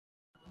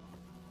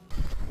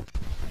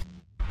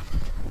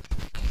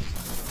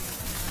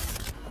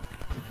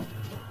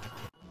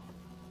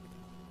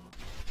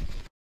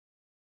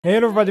Hey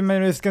everybody, my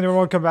name is Skinner.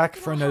 Welcome back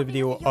for another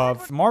video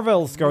of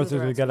Marvel's Guardians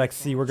of the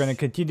Galaxy. We're gonna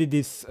continue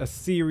this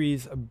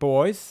series,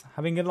 boys.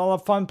 Having a lot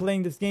of fun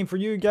playing this game for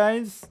you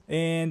guys.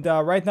 And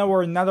right now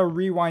we're in another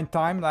rewind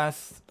time.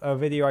 Last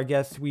video, I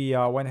guess we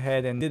went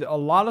ahead and did a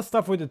lot of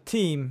stuff with the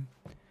team.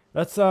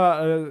 Let's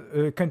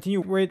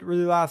continue where it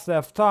really last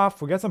left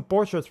off. We got some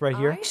portraits right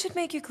here. I should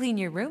make you clean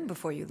your room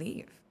before you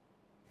leave.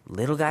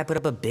 Little guy put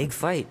up a big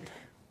fight.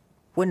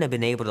 Wouldn't have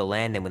been able to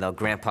land him without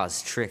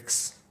Grandpa's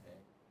tricks.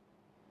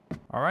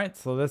 Alright,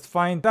 so let's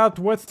find out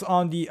what's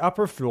on the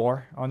upper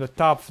floor, on the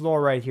top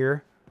floor right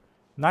here.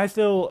 Nice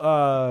little,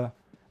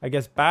 I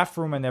guess,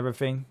 bathroom and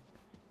everything.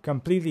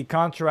 Completely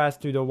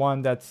contrast to the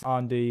one that's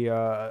on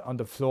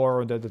the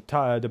floor, or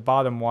the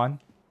bottom one.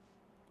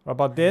 What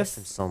about this?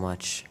 I miss him so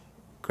much.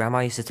 Grandma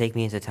used to take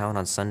me into town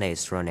on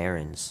Sundays to run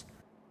errands.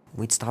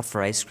 We'd stop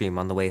for ice cream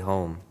on the way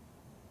home.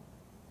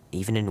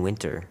 Even in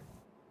winter.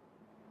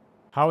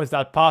 How is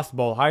that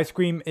possible? Ice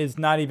cream is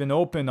not even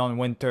open on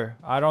winter.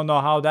 I don't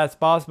know how that's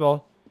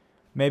possible.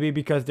 Maybe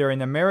because they're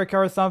in America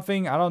or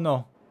something? I don't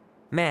know.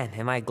 Man,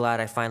 am I glad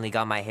I finally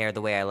got my hair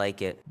the way I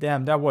like it.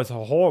 Damn, that was a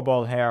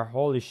horrible hair.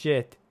 Holy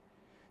shit.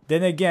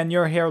 Then again,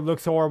 your hair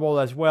looks horrible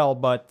as well,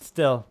 but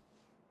still.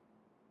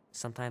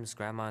 Sometimes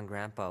Grandma and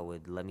Grandpa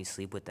would let me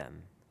sleep with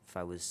them if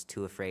I was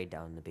too afraid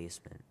down in the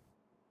basement.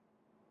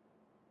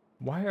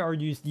 Why are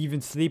you even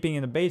sleeping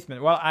in the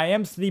basement? Well, I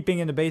am sleeping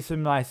in the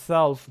basement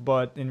myself,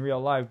 but in real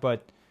life,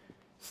 but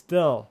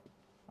still.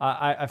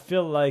 I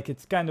feel like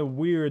it's kind of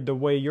weird the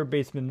way your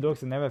basement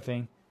looks and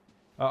everything.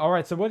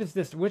 Alright, so what is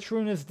this? Which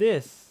room is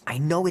this? I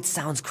know it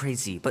sounds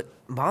crazy, but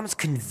Mom's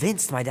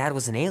convinced my dad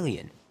was an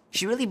alien.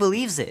 She really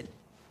believes it.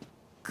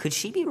 Could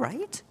she be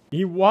right?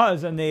 He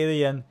was an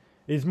alien.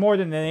 He's more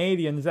than an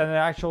alien. He's an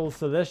actual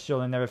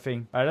celestial and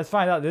everything. Alright, let's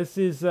find out. This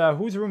is,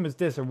 whose room is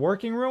this? A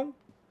working room?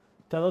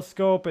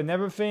 Telescope and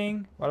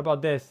everything. What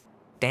about this?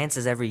 Dan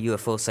says every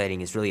UFO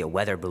sighting is really a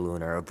weather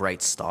balloon or a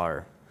bright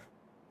star.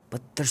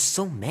 But there's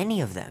so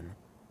many of them.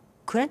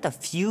 Couldn't a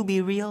few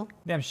be real?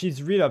 Damn,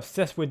 she's really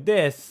obsessed with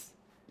this.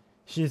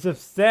 She's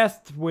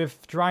obsessed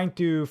with trying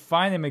to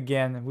find him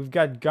again. We've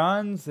got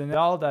guns and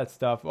all that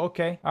stuff.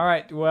 Okay.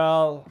 Alright,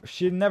 well,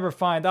 she'll never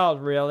find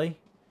out really.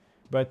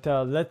 But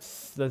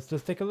let's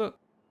just take a look.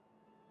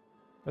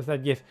 What's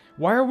that gift?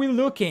 Why are we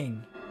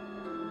looking?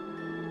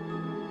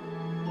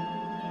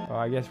 Oh,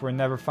 I guess we'll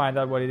never find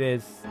out what it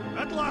is.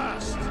 At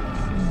last!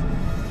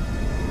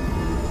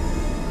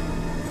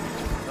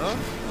 Huh?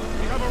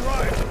 We have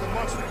arrived at the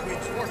Monster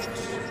Queen's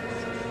fortress.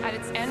 At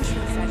its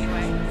entrance,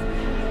 anyway.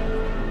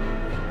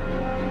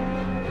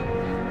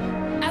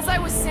 As I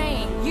was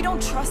saying, you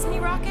don't trust me,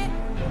 Rocket?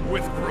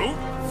 With Groot?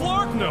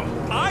 Flark no!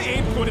 I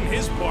ain't putting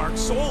his bark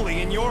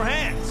solely in your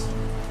hands.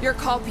 Your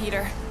call,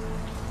 Peter.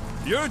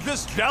 You're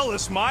just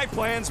jealous my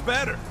plan's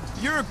better.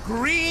 You're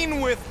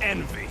green with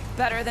envy.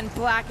 Better than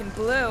black and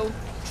blue.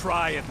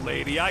 Try it,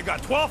 lady. I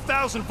got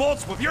 12,000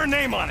 volts with your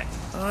name on it.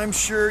 I'm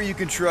sure you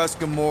can trust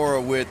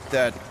Gamora with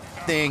that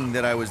thing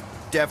that I was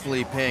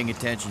definitely paying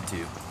attention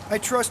to. I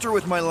trust her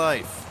with my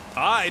life.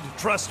 I'd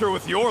trust her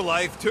with your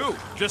life, too.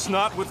 Just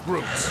not with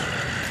Groot's.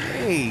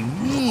 Hey,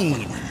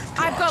 mean.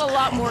 I've got a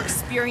lot more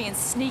experience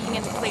sneaking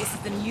into places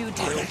than you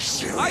do.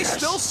 I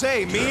still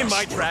say me and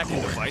my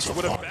tracking device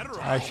would have better...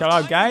 Alright, shut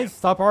up guys.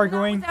 Stop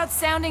arguing. Without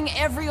sounding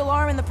every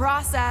alarm in the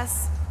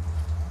process.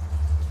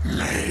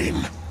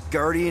 Name?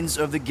 Guardians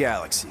of the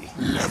Galaxy.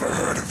 Never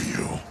heard of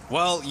you.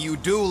 Well, you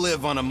do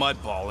live on a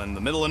mud ball in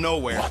the middle of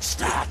nowhere. What's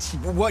that?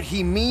 What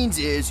he means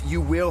is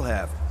you will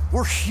have.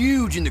 We're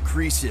huge in the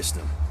Kree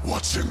system.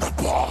 What's in the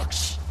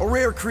box? A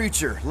rare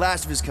creature,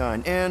 last of his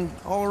kind, and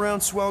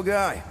all-around swell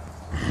guy.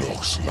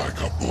 Looks like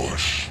a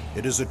bush.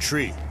 It is a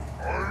tree.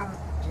 A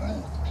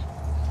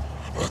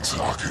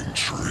talking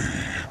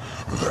tree.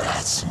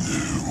 That's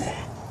new.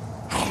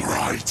 All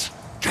right,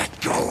 get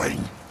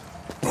going.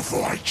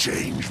 Before I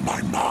change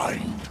my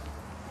mind.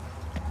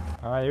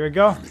 Alright, here we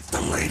go. If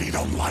the lady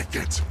don't like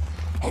it,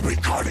 I'll be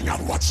carting out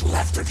what's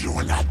left of you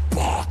in that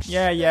box.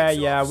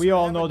 Yeah. We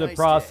all know the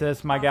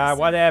process, my guy.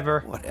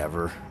 Whatever.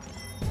 Whatever.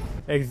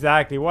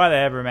 Exactly.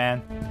 Whatever,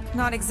 man.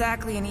 Not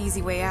exactly an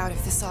easy way out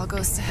if this all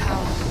goes to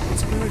hell.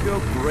 It's gonna go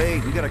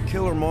great. We got a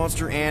killer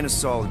monster and a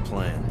solid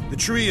plan. The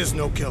tree is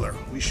no killer.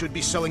 We should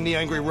be selling the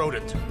angry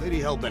rodent. Lady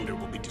Hellbender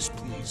will be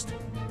displeased.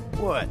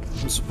 What?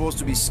 I'm supposed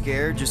to be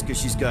scared just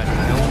because she's got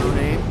hell in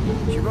her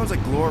name? She runs a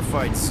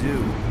glorified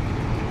zoo.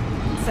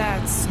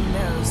 That's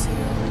no zoo.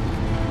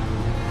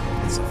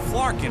 It's a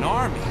Flarkin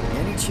army.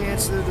 Any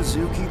chance they're the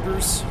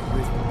zookeepers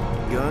with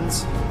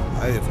guns?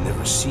 I have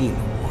never seen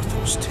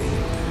Orthos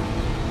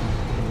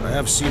tamed. I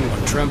have seen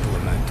one trample a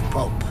man to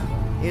pulp.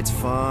 It's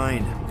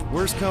fine. If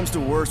worst comes to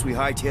worst, we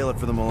hightail it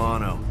for the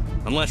Milano.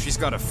 Unless she's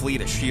got a fleet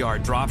of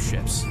Shi'ar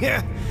dropships.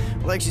 Yeah,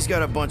 like she's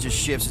got a bunch of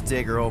ships to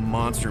take her whole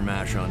monster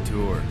mash on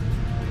tour.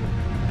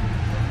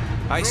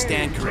 I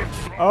stand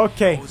corrected.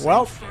 Okay,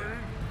 well,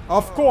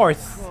 of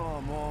course.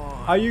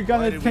 Are you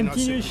gonna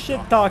continue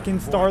shit-talking,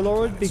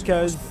 Star-Lord?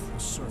 Because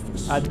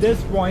at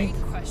this point,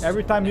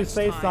 every time you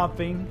say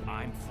something,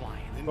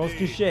 Goes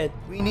to shit.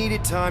 We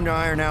needed time to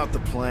iron out the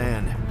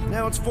plan.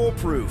 Now it's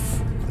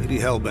foolproof. Lady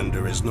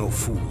Hellbender is no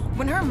fool.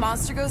 When her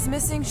monster goes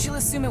missing, she'll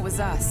assume it was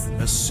us.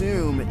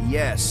 Assume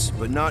yes,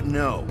 but not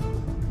no.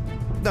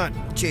 Not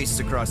chase us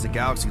across the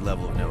galaxy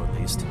level of no, at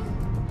least.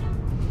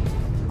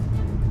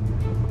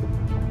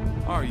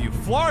 Are you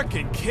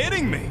flarkin'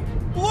 kidding me?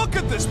 Look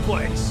at this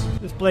place!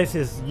 This place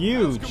is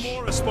huge. How's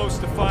Gamora's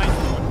supposed to find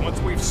Groot once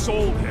we've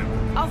sold him?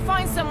 I'll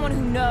find someone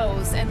who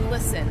knows and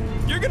listen.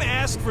 You're gonna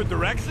ask for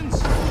directions?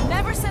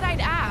 Never said I'd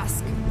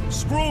ask.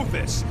 Screw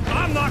this.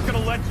 I'm not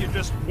gonna let you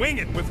just wing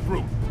it with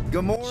Groot.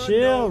 Gamora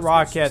Chill, knows what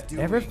Rocket. she's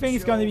doing.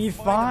 Everything's gonna be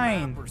She'll find a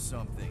fine. map or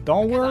something.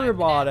 Don't worry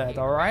about it,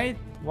 alright?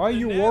 Why are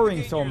you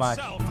worrying so much?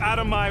 Yourself out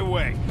of my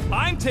way.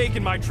 I'm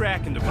taking my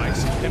tracking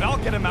device, and I'll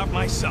get him out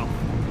myself.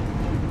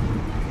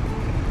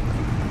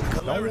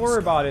 Don't worry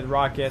about it,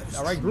 Rocket.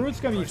 Alright, Groot's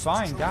gonna be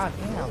fine. God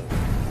damn.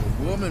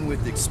 A woman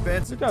with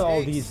expensive Look at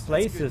all tastes. these That's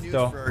places, good news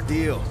though. for our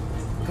deal.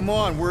 Come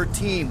on, we're a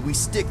team. We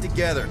stick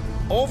together.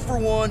 All for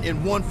one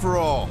and one for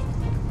all.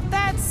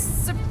 That's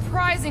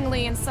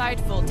surprisingly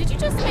insightful. Did you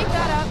just make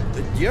that up?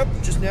 Yep,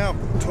 just now.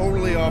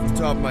 Totally off the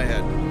top of my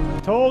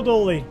head.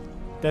 Totally.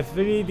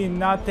 Definitely did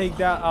not take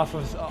that off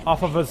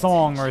of a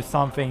song or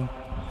something.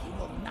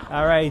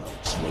 Alright.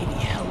 Lady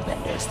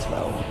Hellbender's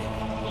throne.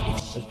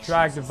 Let's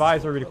track the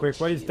visor really quick.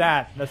 What is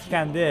that? Let's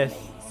scan this.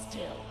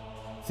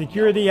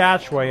 Security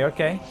hatchway,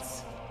 okay.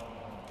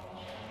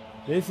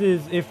 This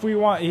is if we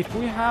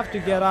have to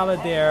get out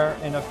of there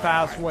in a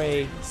fast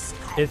way,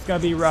 it's gonna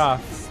be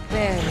rough.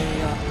 Spare me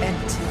your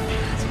empty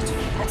attitude.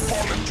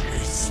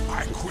 Apologies,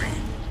 my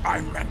queen.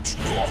 I meant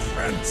no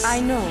offense. I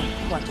know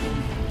what you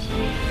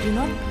meant. Do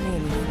not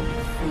blame me for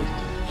the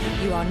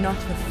food. You are not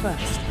the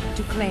first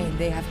to claim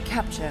they have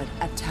captured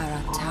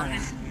Atara Tara.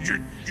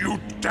 You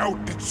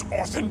doubt its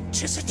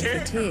authenticity?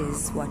 If it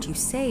is what you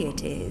say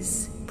it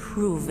is,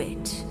 prove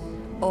it.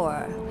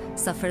 Or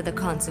suffer the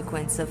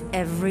consequence of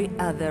every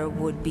other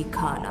would-be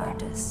con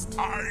artist.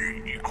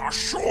 I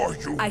assure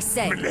you, I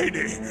say,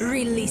 milady.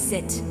 release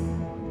it.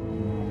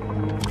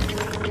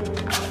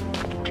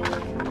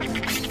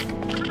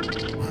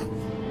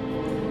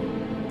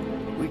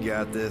 We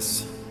got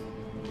this.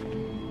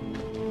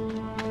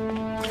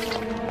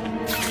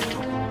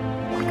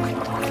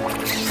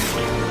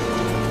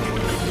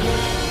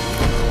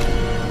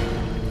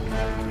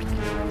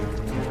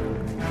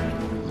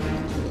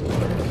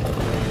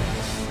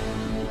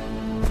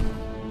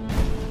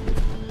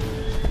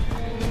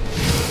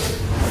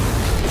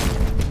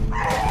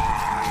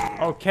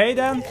 Okay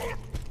then.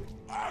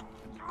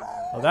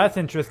 Well, that's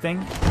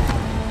interesting.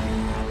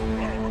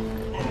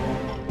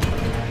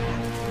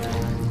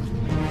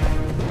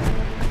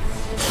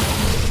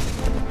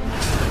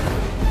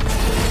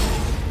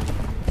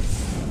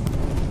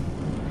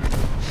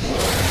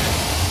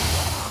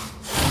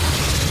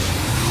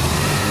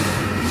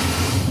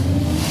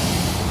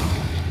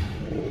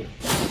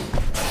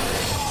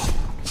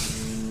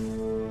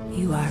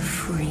 You are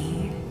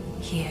free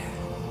here.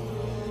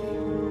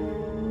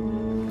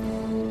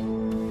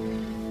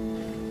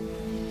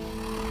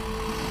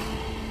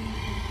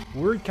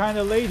 Weird kind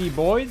of lady,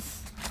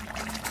 boys.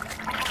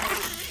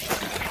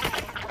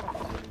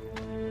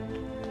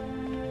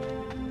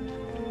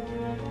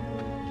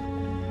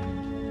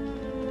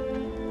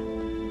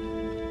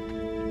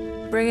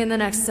 Bring in the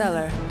next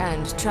seller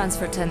and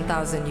transfer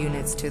 10,000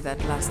 units to that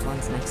last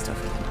one's next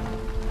of it.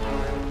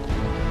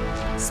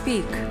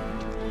 Speak.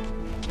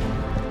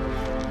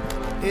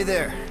 Hey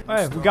there.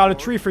 Hey, we got a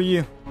tree for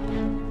you.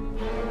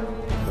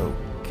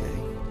 Okay.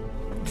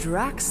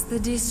 Drax the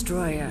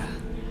Destroyer.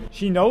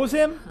 She knows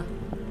him?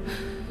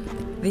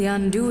 The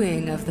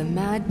undoing of the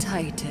Mad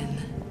Titan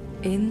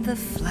in the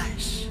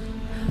flesh.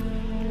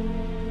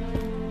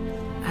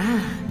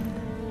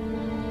 And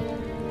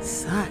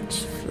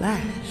such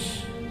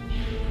flesh.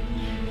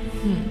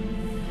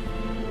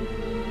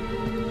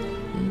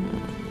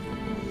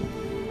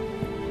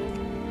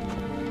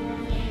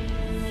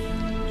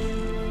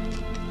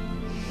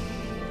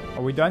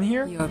 Are we done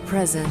here? Your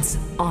presence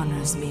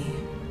honors me.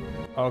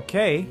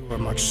 Okay. You are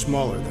much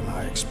smaller than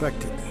I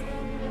expected.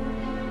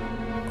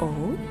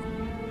 Oh?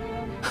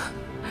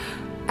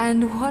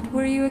 And what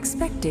were you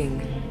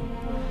expecting?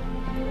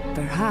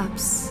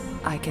 Perhaps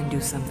I can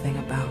do something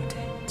about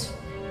it.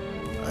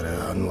 But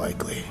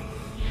unlikely.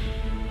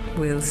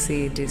 We'll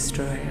see,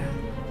 Destroyer.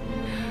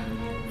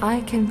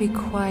 I can be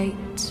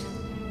quite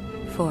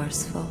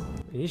forceful.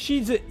 Is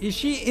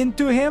she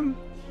into him?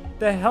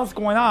 The hell's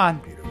going on?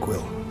 Peter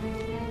Quill.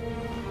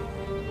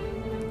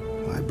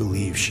 I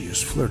believe she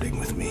is flirting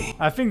with me.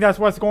 I think that's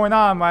what's going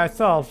on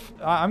myself.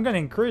 I'm gonna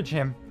encourage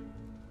him.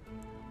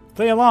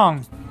 Play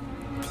along.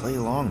 Play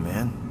along,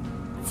 man.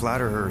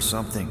 Flatter her or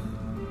something.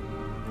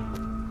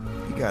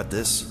 You got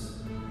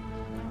this.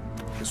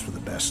 Just for the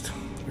best.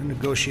 Your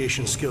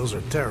negotiation skills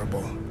are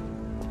terrible.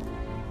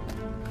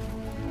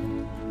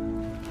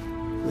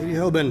 Lady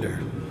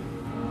Hellbender,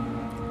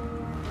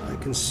 I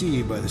can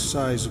see by the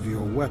size of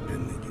your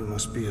weapon that you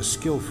must be a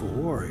skillful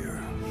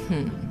warrior.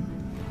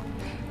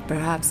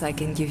 Perhaps I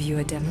can give you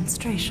a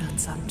demonstration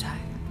sometime.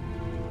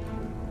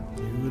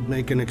 You would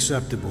make an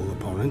acceptable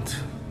opponent.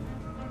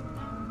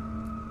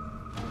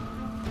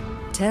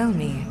 Tell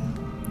me,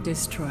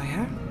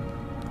 Destroyer,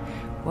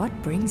 what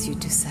brings you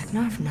to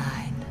Seknarf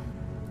 9?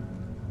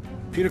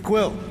 Peter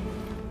Quill,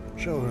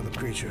 show her the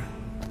creature.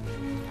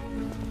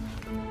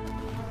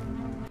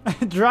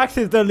 Drax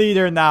is the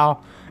leader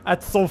now.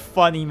 That's so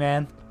funny,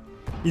 man.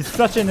 He's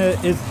such in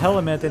his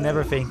element and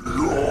everything.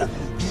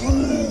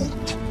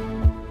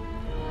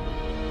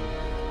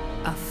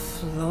 A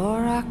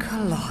Flora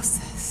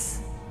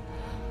Colossus.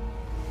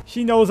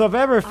 She knows of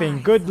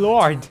everything. Good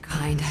lord.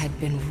 Kind had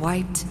been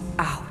wiped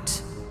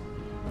out.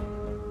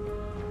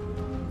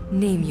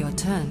 Name your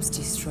terms,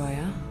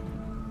 Destroyer.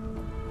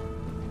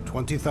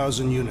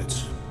 20,000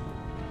 units.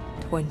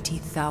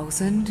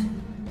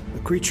 20,000? The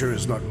creature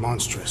is not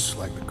monstrous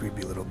like the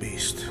creepy little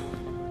beast.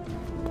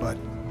 But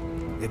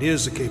it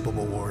is a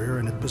capable warrior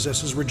and it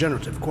possesses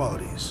regenerative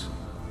qualities.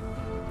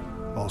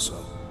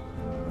 Also,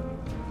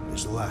 it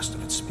is the last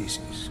of its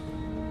species.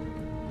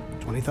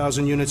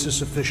 20,000 units is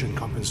sufficient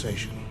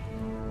compensation.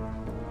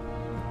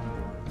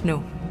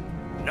 No.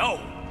 No!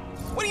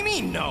 What do you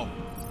mean, no?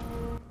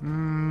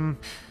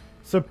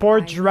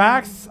 Support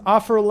Drax,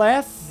 offer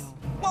less?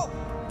 Well,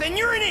 then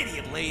you're an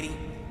idiot, lady.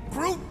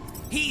 Groot,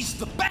 he's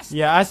the best.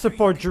 Yeah, I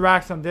support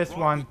Drax on this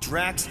one.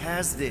 Drax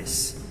has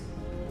this.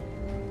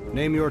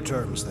 Name your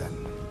terms then.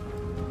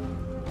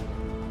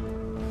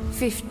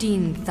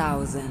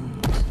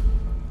 15,000.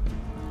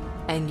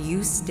 And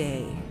you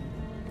stay.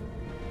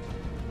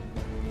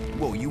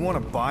 Whoa, you want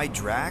to buy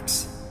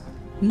Drax?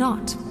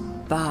 Not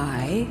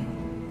buy.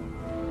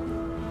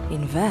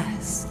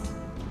 Invest.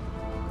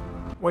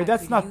 Wait,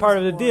 that's not part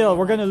of the deal.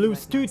 We're gonna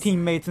lose 2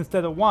 teammates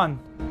instead of 1.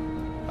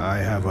 I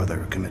have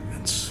other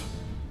commitments.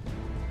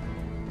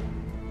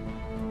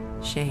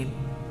 Shame.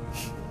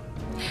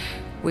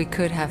 We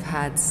could have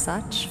had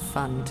such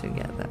fun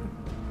together.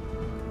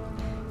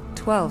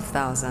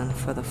 12,000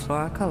 for the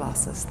Flora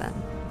Colossus then.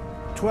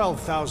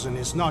 12,000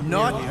 is not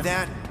Not nearly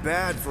that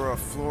bad for a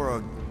Flora...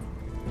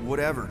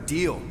 whatever,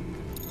 deal.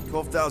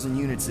 12,000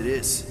 units it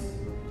is.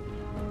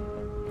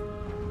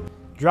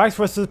 Drax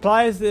was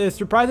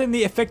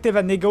surprisingly effective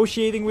at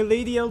negotiating with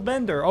Lady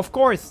Hellbender, of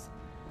course.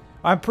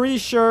 I'm pretty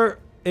sure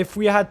if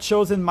we had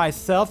chosen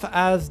myself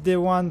as the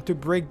one to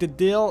break the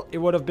deal, it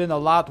would have been a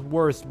lot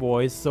worse,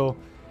 boys. So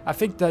I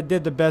think that I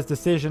did the best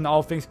decision,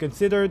 all things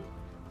considered.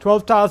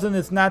 12,000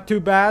 is not too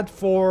bad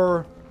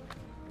for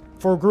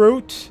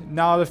Groot.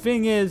 Now the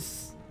thing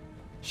is,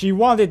 she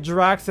wanted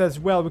Drax as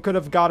well. We could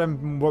have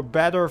gotten more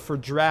better for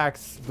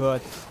Drax,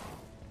 but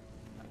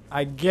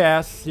I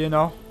guess, you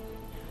know.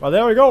 Well,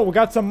 there we go. We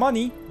got some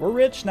money. We're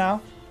rich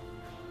now.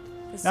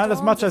 Not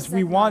as much as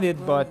we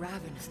wanted, but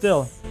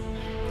still.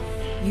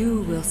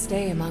 You will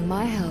stay among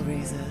my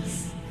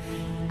Hellraisers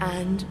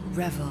and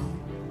revel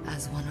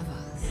as one of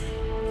us.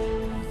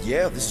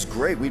 Yeah, this is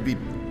great. We'd be...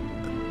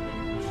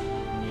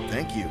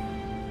 Thank you.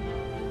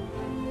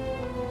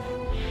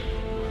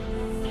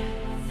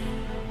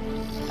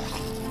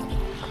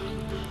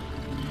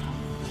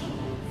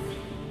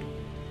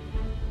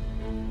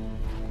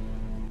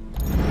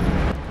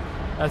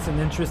 That's an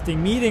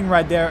interesting meeting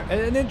right there.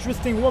 An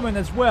interesting woman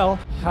as well.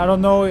 I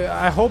don't know.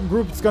 I hope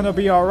Groot's gonna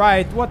be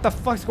alright. What the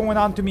fuck's going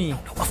on to me? No,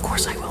 of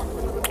course I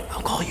will.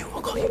 I'll call you.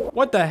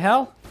 What the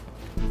hell?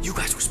 You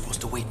guys were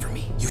supposed to wait for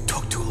me. You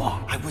took too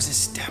long. I was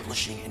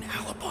establishing an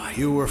alibi.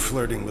 You were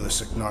flirting with a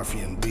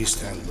Seknarfian beast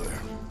handler.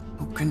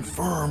 Who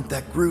confirmed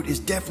that Groot is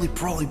definitely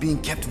probably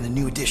being kept in the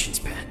new additions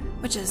pen.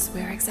 Which is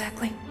where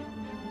exactly?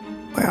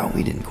 Well,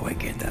 we didn't quite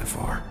get that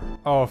far.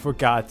 Oh, for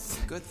God's.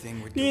 Good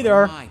thing we're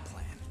Peter. doing my plan.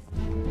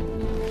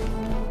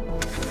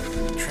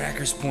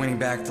 Tracker's pointing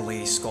back to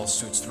Lady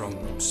Skullsuit's throne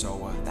room,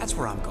 so that's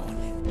where I'm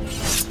going.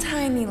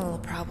 Tiny little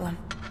problem.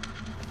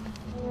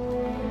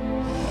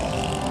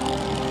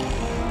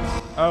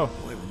 Oh.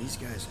 Boy, when these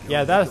guys go,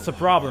 Yeah, that's the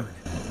problem.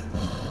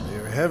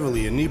 They're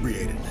heavily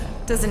inebriated.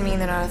 Doesn't mean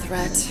they're not a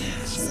threat.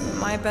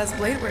 My best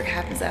blade work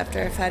happens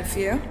after I've had a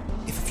few.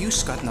 If a few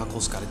scut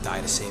knuckles gotta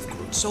die to save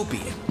Groot, so be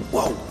it.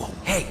 Whoa,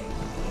 hey!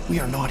 We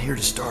are not here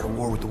to start a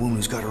war with the woman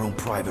who's got her own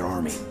private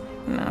army.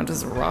 No,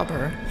 just rob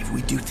her. If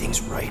we do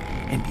things right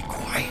and be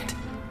quiet,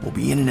 we'll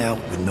be in and out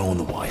with no one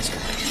the wiser.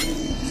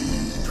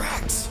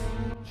 Drax!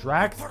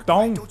 Drax,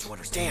 Don't don't. you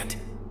understand?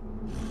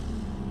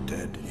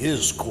 Dead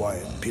is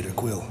quiet, Peter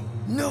Quill.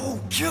 No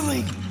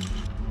killing!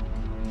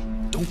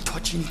 Don't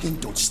touch anything,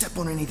 don't step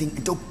on anything,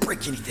 and don't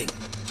break anything.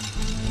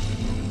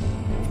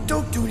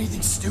 Don't do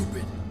anything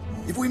stupid.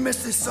 If we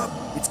mess this up,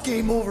 it's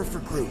game over for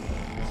Groot.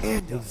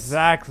 And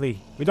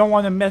Exactly. We don't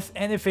want to mess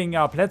anything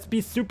up. Let's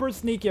be super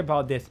sneaky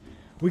about this.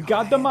 We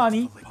got the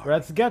money.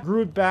 Let's get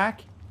Groot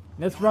back.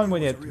 Let's run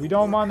with it. We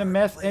don't want to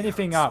mess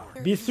anything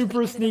up. Be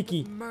super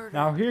sneaky.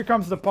 Now here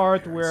comes the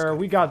part where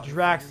we got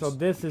Drax, so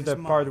this is the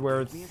part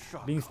where it's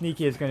being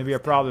sneaky is going to be a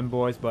problem,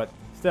 boys, but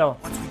still.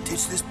 once we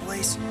ditch this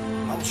place,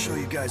 I'll show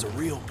you guys a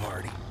real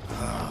party.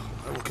 I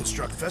will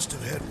construct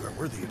festive headwear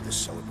worthy of this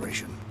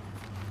celebration.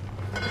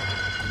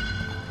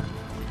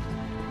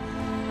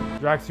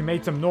 Drax, you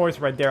made some noise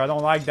right there. I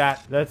don't like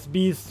that. Let's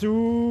be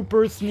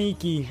super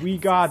sneaky. We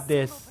got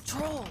this.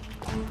 Troll,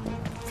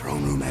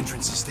 room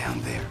entrance is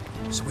down there.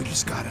 So we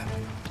just gotta,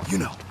 you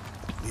know,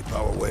 Leap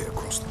our way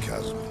across the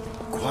chasm.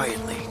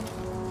 quietly.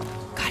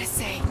 Gotta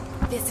say,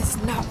 this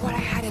is not what I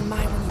had in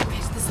mind when you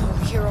pitched this whole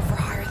hero for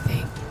hire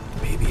thing.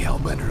 Maybe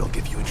Hellbender will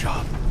give you a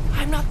job.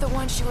 I'm not the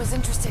one she was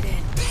interested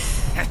in.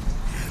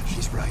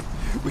 She's right.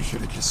 We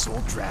should have just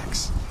sold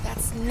Drax.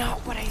 That's not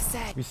what I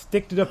said. We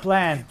stick to the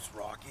plan.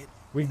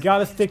 We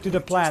gotta stick to the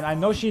plan. I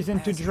know she's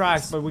into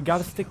Drax, but we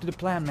gotta stick to the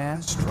plan,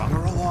 man. Strung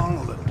her along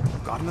a little.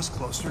 Gotten us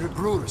closer to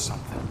Groot or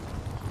something.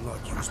 Do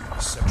not use my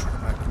sexual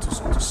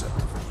magnetism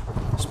deceptively.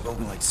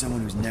 Spoken like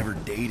someone who's never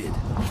dated.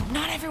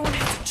 Not everyone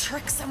has to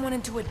trick someone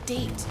into a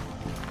date.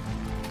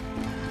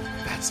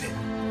 That's it.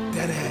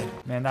 Dead ahead.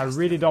 Man, I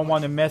really don't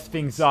want to mess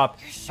things up.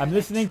 I'm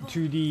listening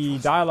to the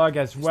dialogue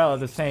as well at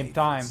the same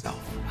time.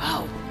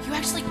 Oh, you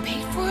actually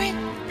paid for it?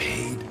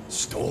 Paid,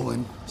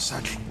 stolen,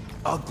 such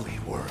ugly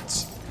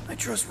words. I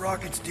trust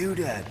Rocket's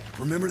doodad.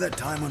 Remember that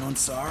time on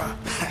Ansara?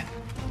 I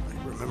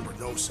remember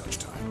no such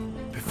time.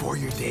 Before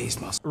your days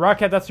must.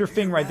 Rocket, that's your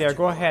thing right there.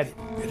 Go ahead.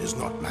 It is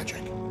not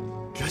magic.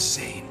 Just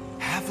saying,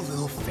 have a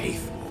little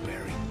faith,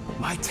 Woolberry.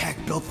 My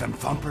tech built them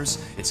thumpers.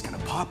 It's gonna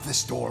pop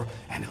this door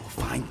and it'll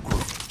find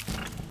Groot.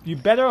 You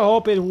better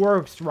hope it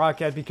works,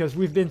 Rocket, because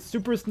we've been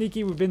super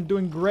sneaky. We've been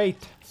doing great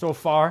so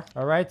far.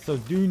 Alright, so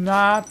do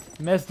not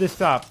mess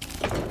this up.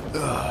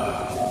 Am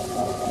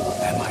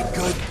I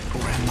good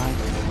or am I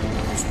good?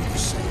 Those were the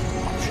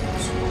same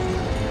options.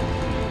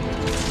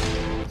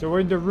 So we're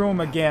in the room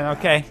again.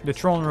 Okay, the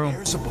throne room.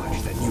 Here's a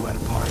bunch that you had a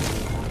party.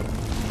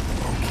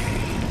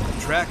 Okay.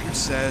 Tracker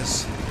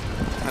says...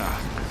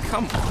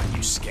 Come on,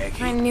 you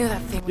skeggy. I knew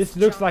that thing was This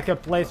looks like a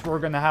place where we're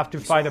gonna have to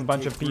fight a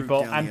bunch of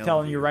people. I'm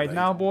telling you right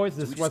now, boys,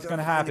 this is what's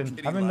gonna happen.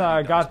 I haven't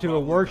got to a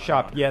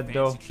workshop yet,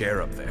 though.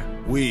 Chair up there.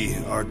 We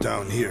are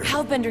down here.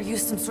 Hellbender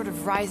used some sort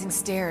of rising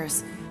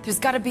stairs. There's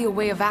gotta be a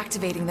way of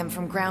activating them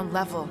from ground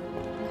level.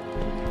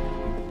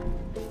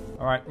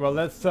 Alright, well,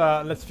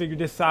 let's figure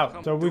this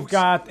out. So we've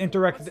got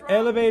interactive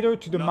elevator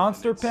to the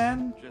monster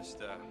pen.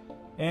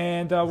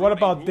 And what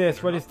about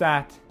this? What is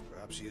that?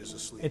 Perhaps he is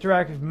asleep.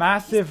 Interactive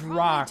massive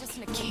rock. Just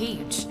in a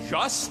cage.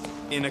 Just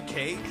in a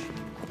cage?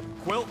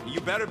 Quilt,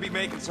 you better be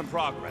making some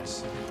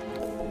progress.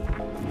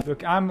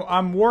 Look,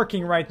 I'm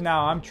working right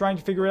now. I'm trying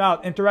to figure it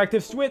out.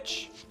 Interactive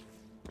switch.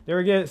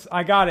 There it is.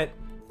 I got it.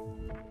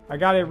 I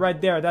got it right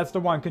there. That's the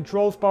one.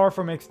 Controls power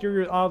from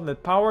exterior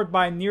outlet. Powered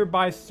by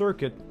nearby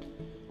circuit.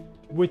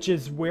 Which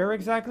is where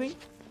exactly?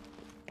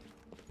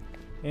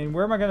 And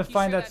where am I gonna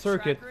find that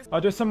circuit? Oh,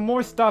 there's some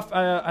more stuff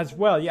as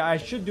well. Yeah, I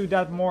should do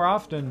that more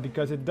often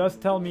because it does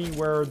tell me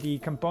where the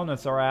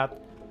components are at.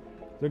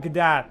 Look at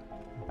that.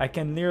 I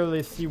can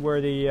nearly see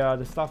where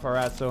the stuff are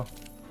at. So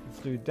let's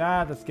do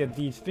that. Let's get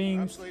these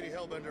things.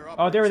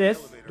 Oh, there it is.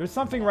 There's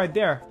something right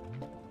there.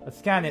 Let's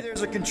scan it.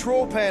 There's a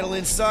control panel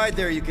inside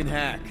there you can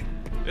hack.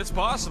 It's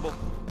possible.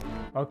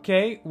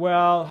 Okay,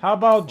 well, how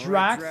about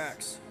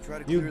Drax?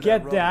 You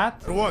get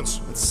that. At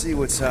once. Let's see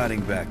what's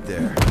hiding back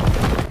there.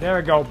 There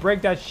we go.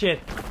 Break that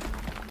shit.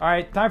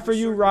 Alright, time for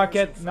you,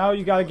 Rocket. Now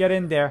you gotta get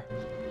in there.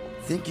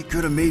 Think you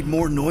could have made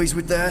more noise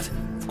with that?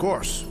 Of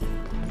course.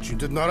 But you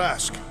did not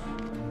ask.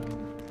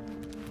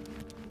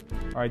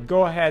 Alright,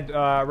 go ahead,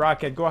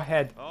 Rocket. Go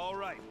ahead. All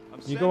right.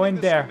 You go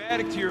in there.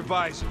 Schematic to your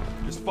visor.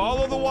 Just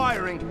follow the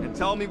wiring and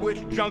tell me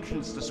which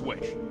junctions to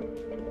switch.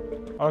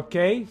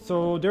 Okay,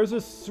 so there's a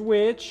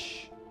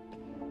switch.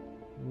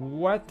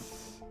 What?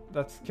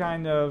 That's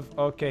kind of...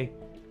 Okay.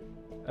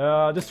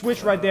 The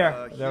switch right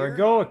there. There we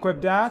go. Equip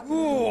that.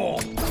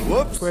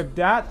 Whoops. Equip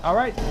that.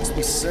 Alright. Must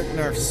be setting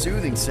our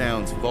soothing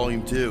sounds,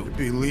 volume 2. I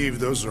believe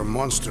those are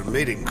monster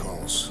mating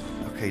calls.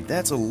 Okay,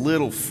 that's a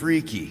little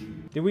freaky.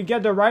 Did we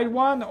get the right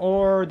one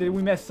or did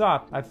we mess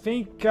up? I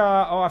think,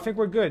 oh, I think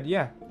we're good.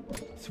 Yeah.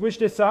 Switch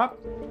this up.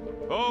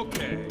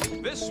 Okay,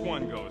 this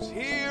one goes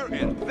here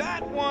and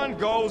that one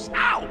goes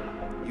out.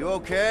 You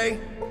okay?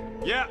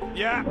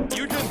 Yeah,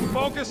 you just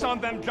focus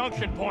on them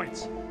junction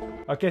points.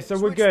 Okay, so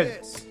we're good.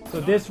 So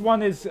this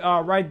one is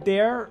right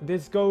there.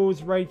 This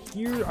goes right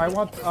here. I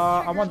want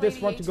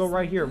this one to go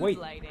right here. Wait.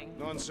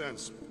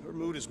 Nonsense. Her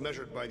mood is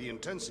measured by the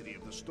intensity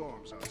of the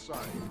storms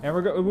outside. And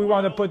we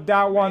want to put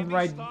that one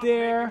right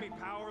there.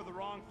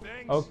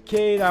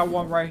 Okay, that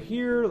one right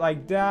here,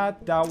 like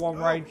that. That one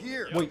right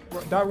here. Wait,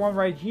 that one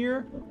right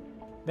here.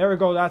 There we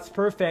go. That's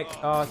perfect.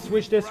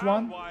 Switch this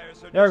one.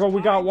 There we go.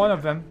 We got one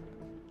of them.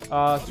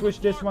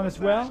 Switch this one as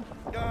well.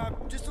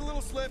 Just a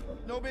little slip.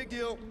 No big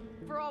deal.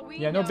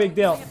 Yeah, no big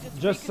deal.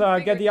 Just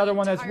get the other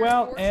one as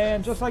well,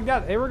 and just like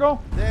that. Here we go.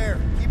 There,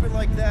 keep it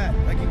like that.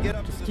 I can get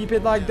up. Just keep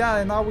it like that,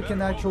 and now we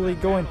can actually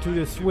go into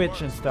the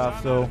switch and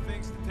stuff. So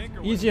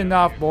easy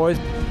enough, boys.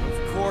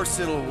 Of course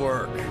it'll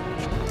work.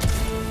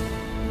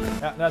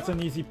 Yeah, that's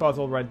an easy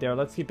puzzle right there.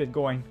 Let's keep it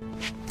going.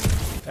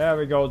 There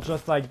we go,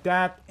 just like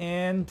that,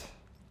 and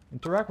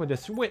interact with the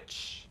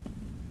switch.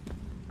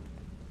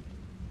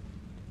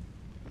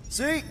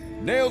 See?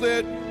 Nailed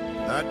it.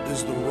 That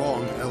is the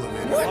wrong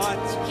elevator.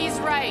 What? He's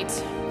right.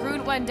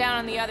 Groot went down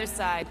on the other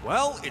side.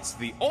 Well, it's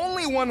the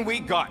only one we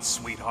got,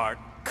 sweetheart.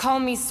 call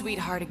me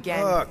sweetheart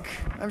again. Look,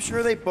 I'm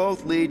sure they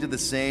both lead to the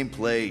same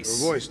place.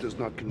 Your voice does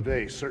not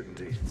convey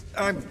certainty.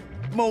 I'm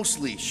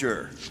mostly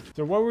sure.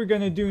 So what we're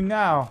gonna do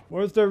now?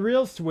 Where's the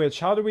real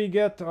switch? How do we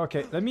get...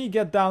 Okay, let me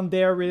get down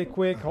there really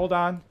quick. Hold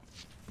on.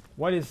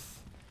 What is...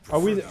 Are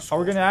we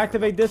gonna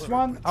activate this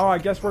one? Oh, I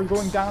guess we're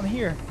going down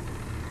here.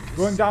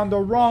 Going down the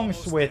wrong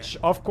switch,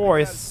 of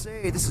course.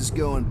 Say, this is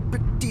going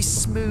pretty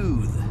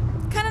smooth.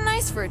 Kinda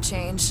nice for a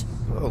change.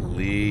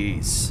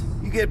 Please.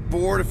 You get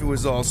bored if it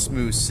was all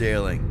smooth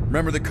sailing.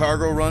 Remember the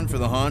cargo run for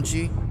the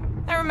Hanchi?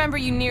 I remember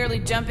you nearly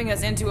jumping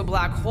us into a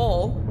black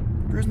hole.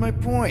 Here's my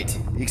point.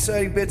 The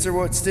exciting bits are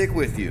what stick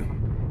with you.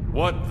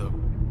 What the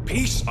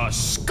piece of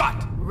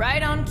scut?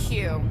 Right on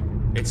cue.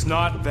 It's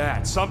not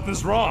that.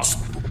 Something's wrong.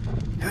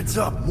 Heads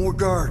up, more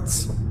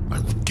guards. I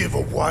would give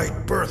a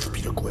wide berth,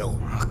 Peter Quill.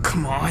 Oh,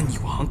 come on, you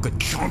hunk of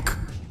junk.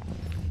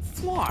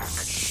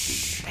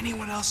 Flark.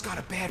 Anyone else got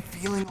a bad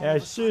feeling? Yeah,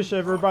 shush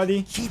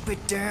everybody. Keep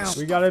it down.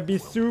 We gotta be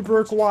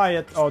super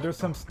quiet. Oh, there's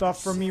some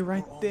stuff for me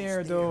right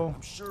there though.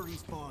 I'm sure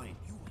he's fine.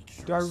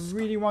 Do I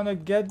really want to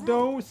get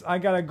those? I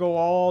gotta go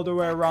all the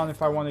way around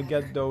if I want to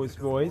get those,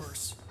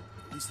 boys.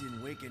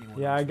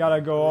 Yeah, I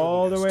gotta go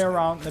all the way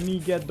around. Let me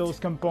get those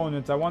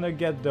components. I want to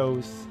get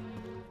those.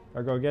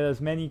 I go get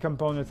as many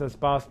components as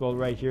possible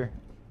right here.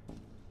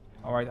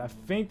 Alright, I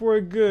think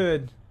we're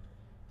good.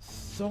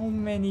 So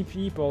many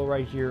people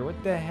right here.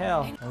 What the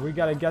hell? And we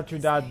gotta get through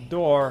that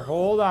door.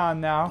 Hold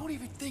on now.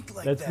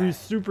 Let's be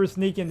super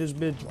sneaky in this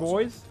bitch,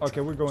 boys.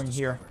 Okay, we're going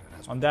here.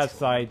 On that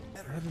side.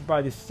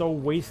 Everybody's so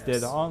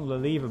wasted.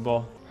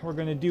 Unbelievable. We're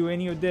gonna do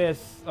any of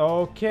this.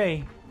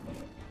 Okay.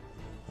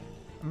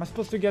 Am I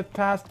supposed to get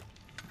past?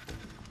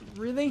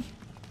 Really?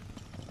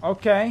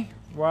 Okay.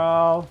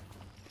 Well,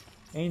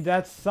 ain't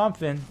that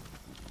something?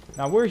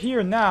 Now we're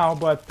here now,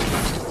 but...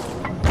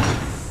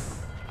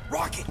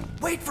 Rocket,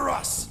 wait for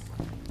us!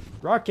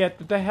 Rocket,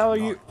 what the hell are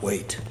you...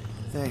 Wait.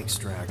 Thanks,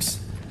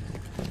 Drax.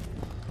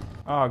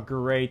 Oh,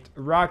 great.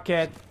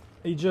 Rocket,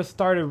 he just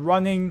started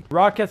running.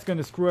 Rocket's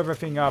gonna screw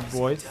everything up,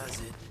 boys.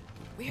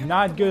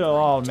 Not good at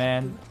all,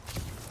 man.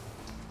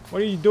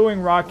 What are you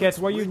doing, Rocket?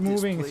 Why are you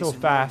moving so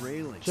fast?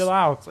 Chill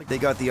out. They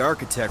got the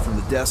architect from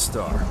the Death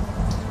Star.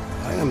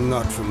 I am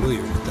not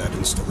familiar with that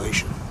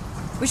installation.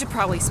 We should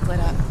probably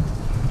split up.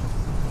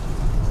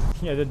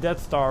 Yeah, the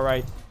Death Star,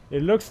 right.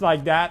 It looks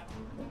like that.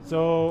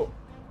 So,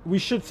 we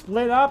should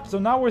split up. So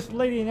now we're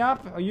splitting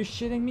up. Are you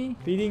shitting me?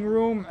 Feeding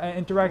room,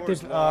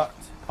 interactive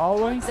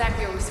hallway.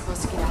 Exactly, are we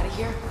supposed to get out of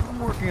here? I'm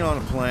working on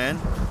a plan.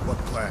 What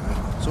plan?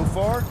 So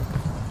far,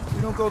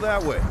 we don't go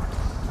that way.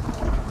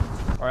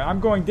 Alright, I'm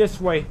going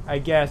this way, I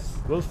guess.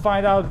 We'll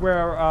find out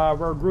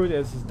where Groot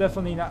is. It's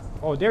definitely not...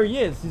 Oh, there he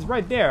is. He's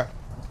right there.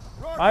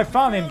 I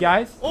found him,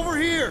 guys. Over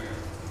here!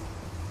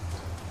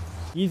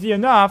 Easy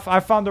enough. I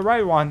found the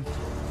right one.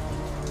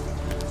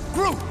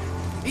 Groot!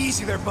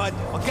 Easy there, bud.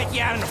 I'll get you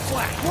out in a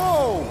flash.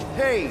 Whoa!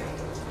 Hey!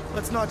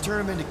 Let's not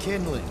turn him into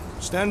kindling.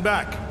 Stand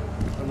back.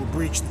 I will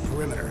breach the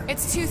perimeter.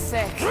 It's too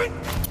thick.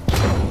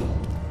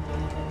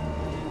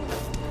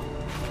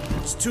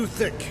 It's too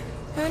thick.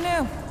 Who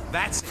knew?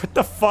 That's What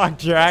the fuck,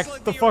 Jack?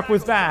 What the fuck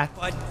was that?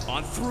 bud.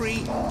 On 3,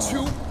 2.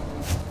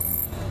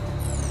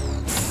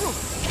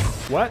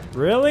 What?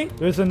 Really?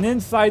 There's an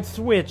inside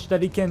switch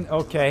that he can...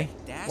 Okay.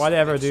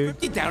 Whatever, dude.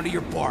 Strip you down to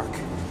your bark.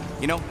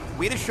 You know,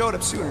 we'd have showed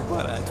up sooner,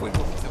 but twin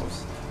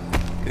toes.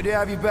 Good to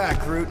have you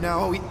back, Groot. Now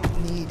all we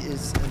need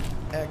is an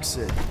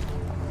exit.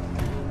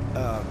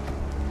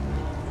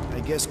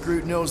 I guess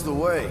Groot knows the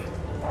way.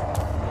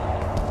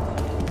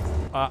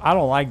 I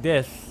don't like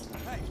this.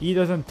 He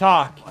doesn't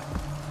talk.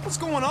 What's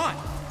going on?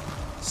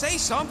 Say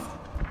something.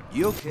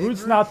 You okay,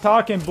 Groot's Groot? not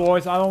talking,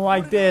 boys. I don't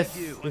like this.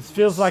 This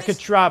feels like a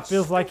trap.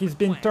 Feels like he's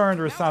been turned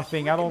or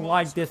something. I don't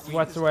like this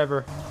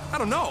whatsoever. I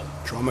don't know.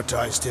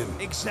 Traumatized him.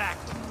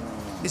 Exactly.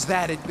 Is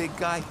that it, big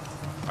guy?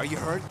 Are you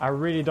hurt? I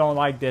really don't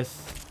like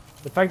this.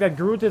 The fact that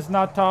Groot is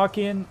not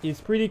talking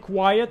is pretty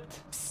quiet.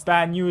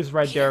 Bad news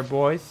right there,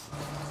 boys.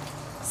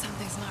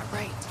 Something's not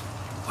right.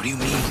 What do you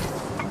mean?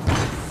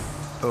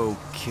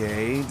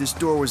 Okay, this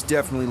door was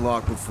definitely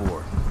locked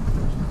before.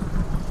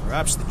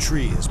 Perhaps the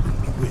tree has been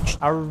bewitched.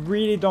 I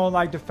really don't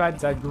like the fact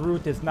that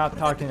Groot is not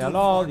talking at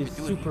all. He's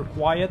super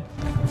quiet.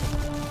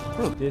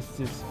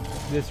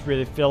 This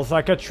really feels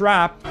like a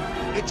trap.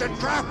 It's a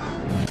trap!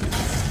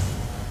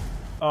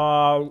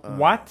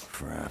 What?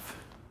 Crap.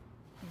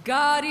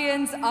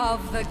 Guardians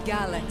of the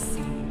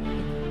Galaxy.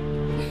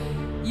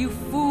 You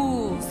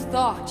fools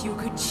thought you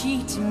could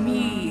cheat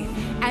me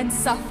and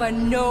suffer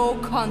no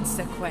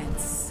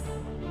consequence.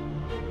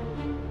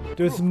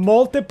 There's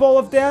multiple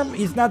of them?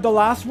 He's not the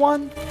last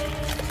one?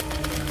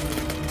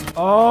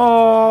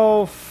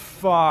 Oh,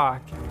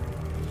 fuck.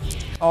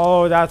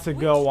 Oh, that's a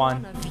good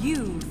one. Which one of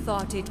you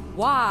thought it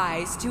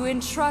wise to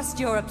entrust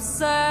your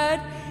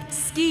absurd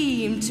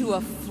scheme to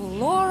a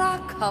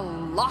Flora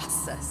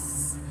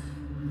Colossus?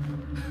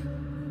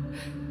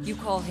 You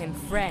call him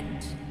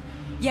friend,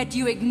 yet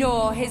you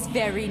ignore his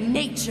very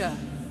nature,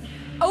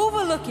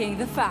 overlooking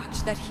the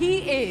fact that he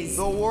is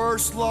The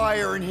worst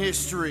liar in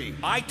history.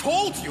 I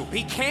told you,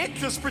 he can't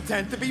just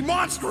pretend to be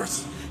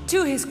monstrous.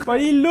 to his But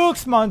he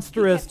looks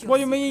monstrous. What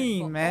do you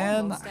mean,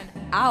 man?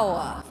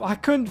 hour. I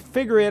couldn't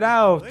figure it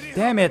out.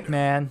 Damn it,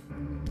 man.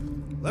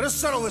 Let us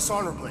settle this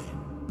honorably.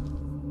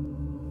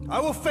 I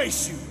will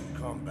face you in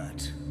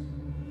combat.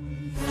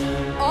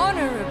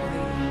 Honorably.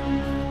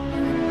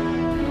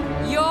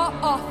 Your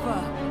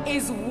offer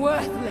is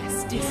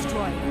worthless,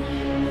 Destroyer.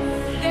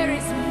 There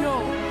is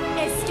no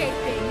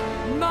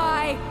escaping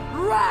my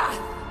wrath!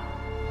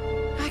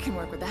 I can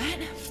work with that.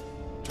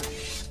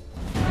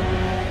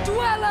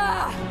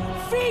 Dweller!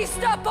 Feast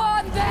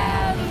upon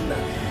them!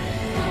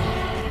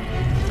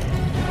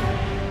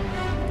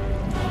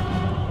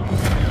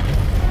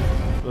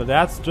 Well,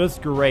 that's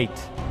just great.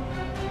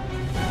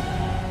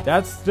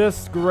 That's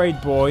just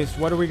great, boys.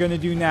 What are we gonna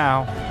do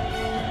now?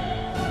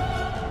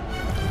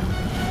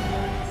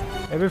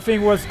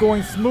 Everything was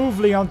going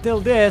smoothly until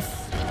this.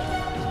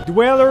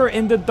 Dweller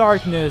in the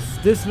darkness.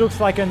 This looks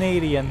like an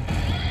alien.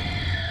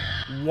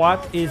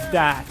 What is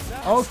that?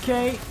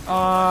 Okay,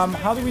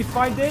 how do we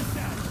fight this?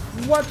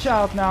 Watch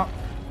out now.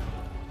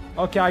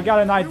 Okay, I got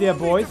an idea,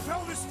 boys.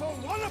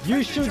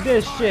 You shoot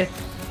this shit.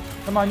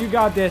 Come on, you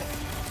got this.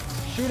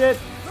 Shoot it.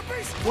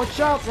 Watch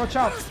out, watch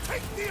out.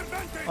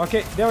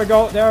 Okay, there we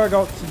go, there we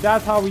go. So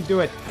that's how we do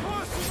it.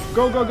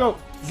 Go, go, go.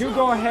 You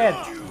go ahead.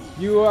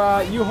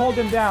 You hold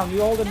him down.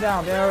 You hold him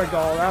down. There we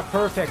go. That's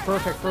perfect,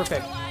 perfect,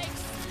 perfect.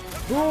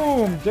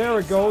 Boom. There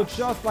we go.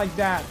 Just like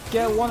that.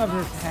 Get one of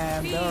his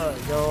hands. There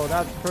we go.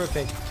 That's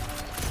perfect.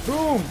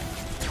 Boom.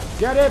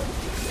 Get it.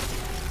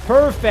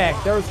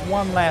 Perfect. There's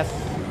one less.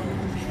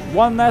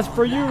 One less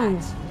for you.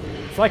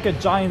 It's like a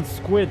giant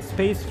squid,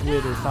 space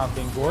squid or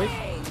something, boys.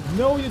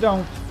 No, you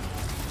don't.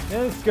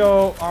 Let's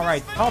go.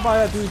 Alright, how about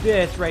I do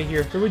this right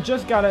here? So we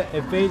just gotta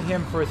evade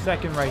him for a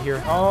second right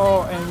here.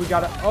 Oh, and we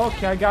gotta...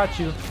 Okay, I got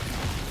you.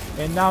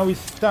 And now he's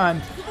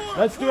stunned.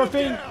 Let's do our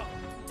thing.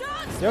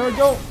 There we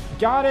go.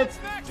 Got it.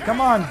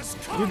 Come on.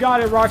 You got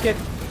it, Rocket.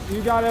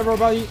 You got it,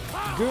 everybody.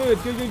 Good,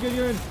 good, good, good,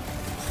 good.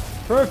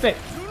 Perfect.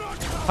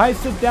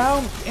 Heist it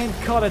down and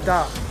cut it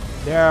down.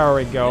 There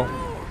we go.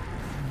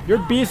 Your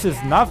beast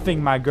is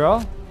nothing, my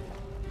girl.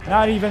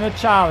 Not even a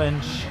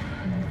challenge.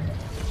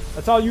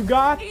 That's all you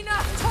got?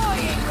 Enough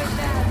toying with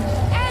them.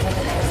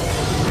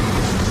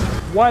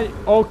 What?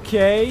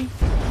 Okay.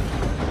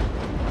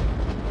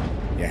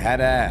 You had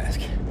to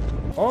ask.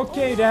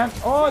 Okay then.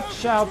 Oh,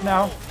 shout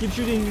now. Keep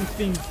shooting these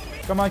things.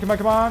 Come on, come on,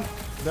 come on.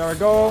 There we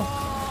go.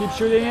 Keep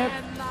shooting it.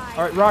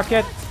 Alright,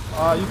 Rocket.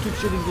 You keep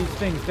shooting these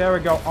things. There we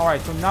go.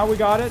 Alright, so now we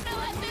got it.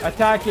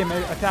 Attack him.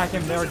 Attack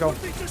him. There we go.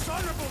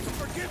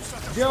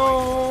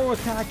 Go.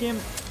 Attack him.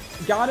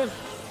 Got him.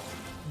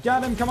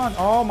 Got him. Come on.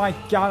 Oh my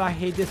god. I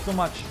hate this so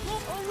much.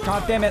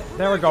 God damn it.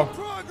 There we go.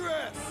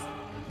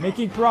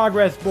 Making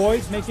progress,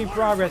 boys. Making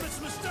progress.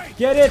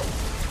 Get it.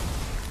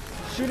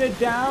 Shoot it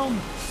down.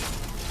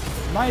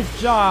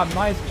 Nice job.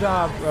 Nice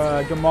job,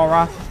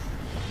 Gamora.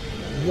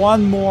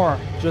 One more.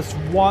 Just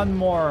one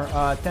more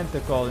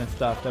tentacle and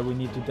stuff that we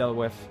need to deal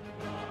with.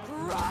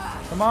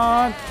 Come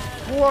on.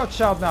 Watch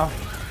out now.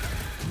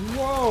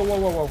 Whoa, whoa,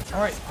 whoa, whoa.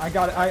 Alright, I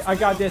got it. I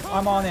got this.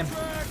 I'm on him.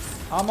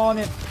 I'm on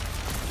it.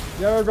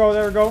 There we go,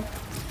 there we go.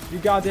 You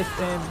got this.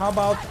 And how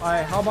about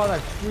I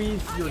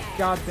freeze your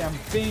goddamn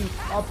thing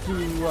up to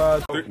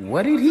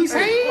What did he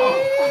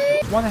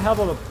say? one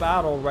hell of a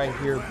battle right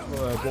here,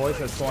 boys,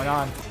 that's going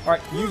on.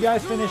 Alright, you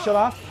guys finish it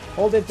off.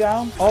 Hold it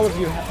down. All of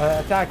you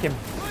attack him.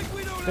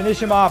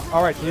 Finish him off.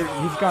 Alright, he's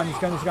gone, he's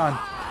gone, he's gone.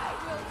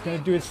 He's gonna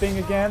do his thing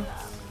again.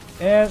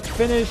 And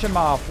finish him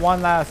off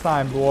one last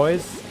time,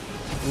 boys.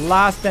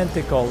 Last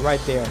tentacle right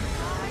there.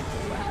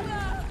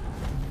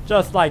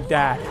 Just like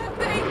that.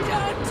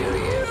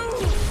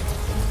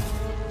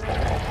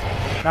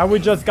 Now we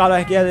just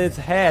gotta get his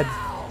head.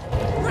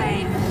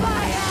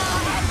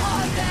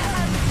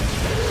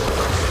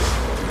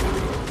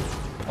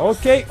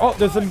 Okay. Oh,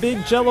 there's some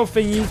big jello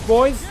thingies,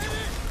 boys.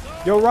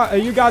 Yo,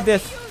 you got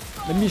this.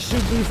 Let me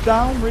shoot these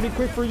down really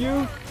quick for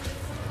you.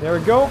 There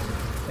we go.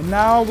 And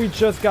now we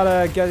just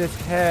gotta get his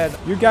head.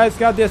 You guys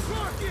got this.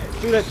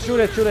 Shoot it, shoot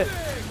it, shoot it.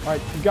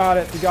 Alright, you got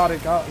it, you got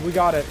it, we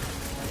got it.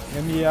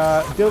 Let me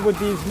deal with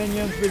these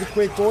minions really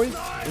quick, boys.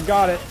 We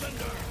got it.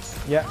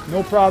 Yeah,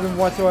 no problem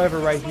whatsoever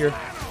right here.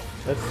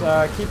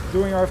 Let's keep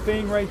doing our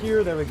thing right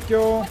here. There we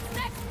go.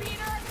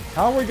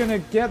 How are we gonna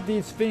get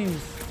these things?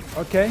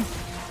 Okay.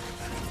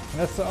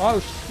 Let's, oh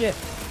shit.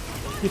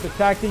 Keep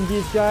attacking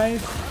these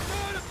guys.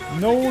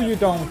 No, you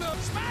don't.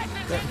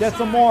 Get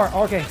some more.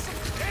 Okay.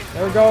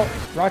 There we go.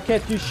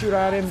 Rocket, you shoot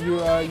at him.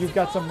 You've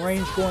got some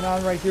range going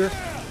on right here.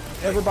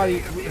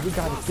 Everybody, we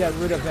gotta get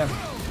rid of them.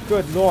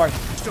 Good lord.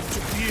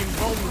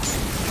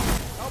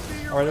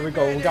 Alright, there we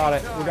go. We got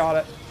it. We got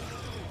it.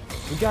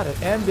 We gotta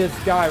end this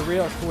guy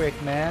real quick,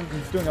 man.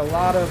 He's doing a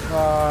lot of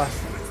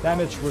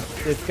damage with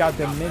his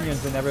goddamn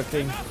minions and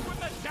everything.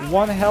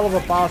 One hell of a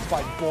boss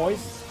fight,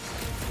 boys.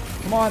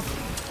 Come on.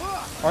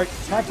 Alright,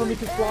 time for me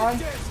to fly.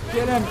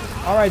 Get him.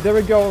 Alright, there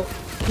we go.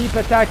 Keep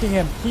attacking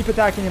him. Keep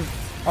attacking him.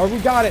 Alright, we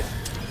got it.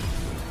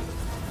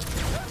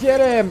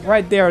 Get him.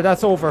 Right there.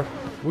 That's over.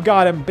 We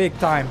got him big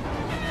time.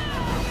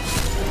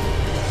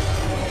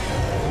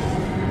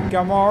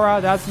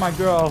 Gamora, that's my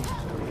girl.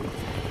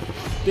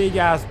 Big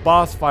ass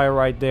boss fight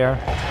right there.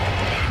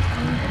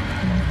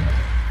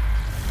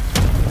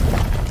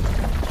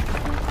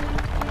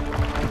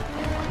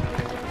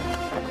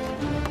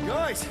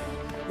 Guys,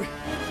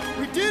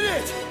 we did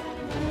it!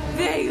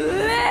 They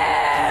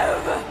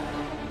live!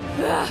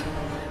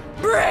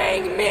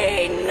 Bring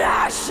me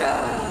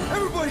Nasha!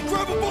 Everybody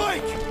grab a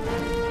bike!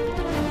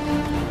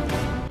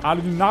 I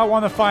do not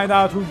want to find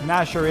out who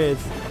Nasher is.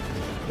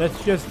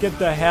 Let's just get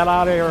the hell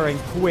out of here and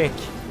quick.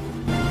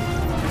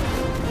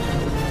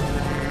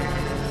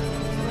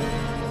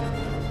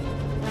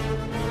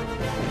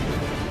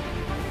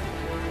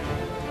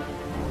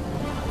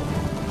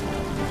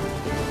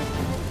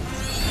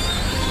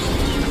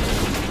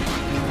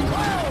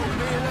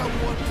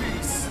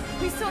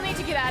 We still need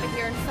to get out of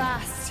here and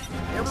fast.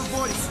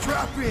 Everybody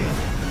strap in!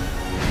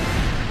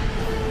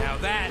 Now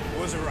that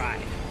was a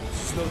ride.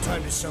 This is no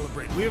time to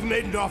celebrate. We have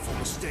made an awful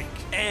mistake.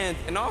 And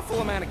an awful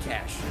amount of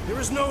cash. There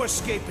is no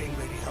escaping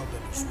Lady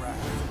Hellbender's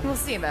wrath. We'll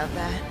see about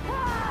that.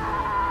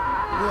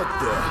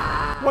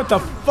 What What the?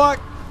 the fuck?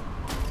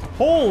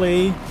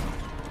 Holy!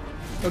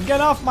 Yo,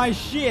 get off my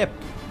ship!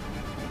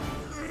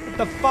 What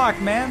the fuck,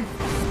 man?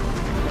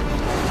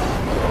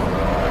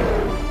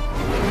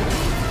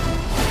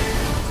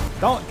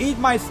 Don't eat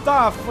my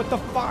stuff! What the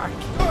fuck?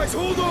 Guys,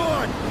 hold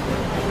on!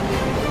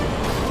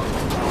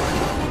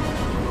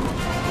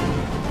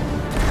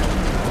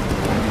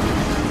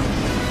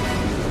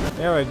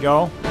 There we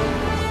go.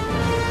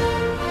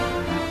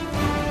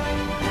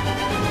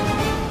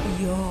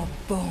 Your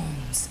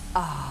bones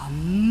are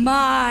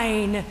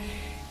mine,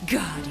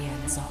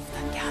 guardians of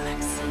the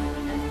galaxy.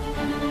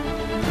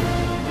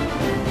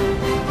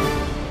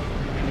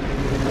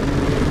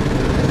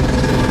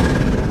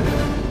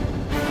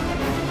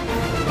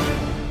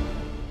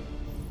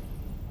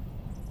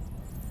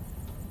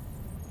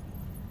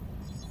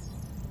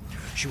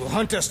 She will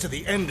hunt us to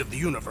the end of the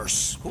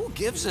universe. Who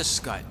gives a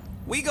scut?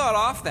 We got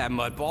off that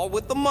mudball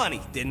with the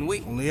money, didn't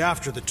we? Only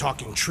after the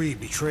talking tree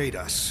betrayed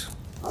us.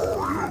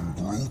 I am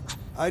Groot.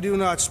 I do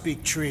not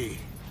speak tree.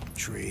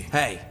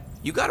 Hey,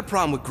 you got a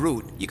problem with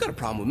Groot, you got a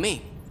problem with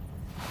me.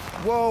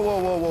 Whoa,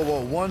 whoa, whoa, whoa,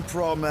 whoa. One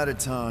problem at a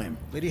time.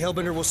 Lady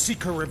Hellbender will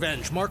seek her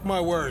revenge. Mark my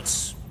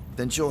words.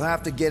 Then she'll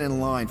have to get in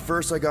line.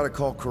 First, I gotta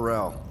call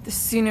Corel. The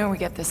sooner we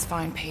get this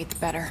fine paid, the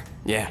better.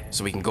 Yeah,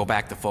 so we can go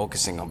back to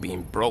focusing on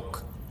being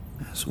broke.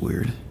 That's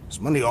weird. Is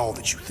money all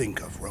that you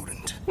think of,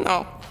 rodent?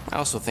 No, I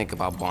also think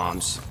about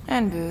bombs.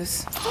 And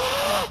booze.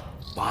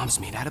 Bombs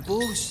made out of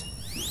booze.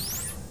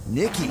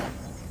 Nikki!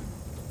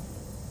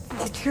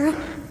 Is it true?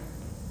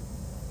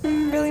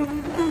 Really?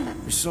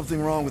 There's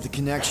something wrong with the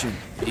connection.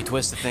 Did you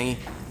twist the thingy?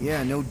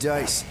 Yeah, no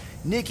dice.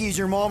 Nikki, is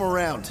your mom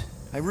around?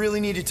 I really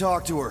need to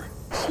talk to her.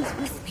 She's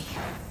with me.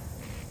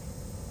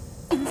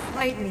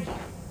 Inside me.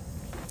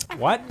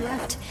 What? I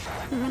left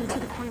and went into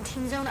the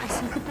quarantine zone. I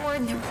smoked the board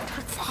and there was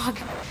dark fog.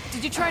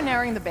 Did you try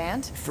narrowing the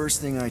band?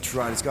 First thing I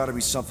tried, it's gotta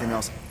be something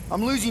else.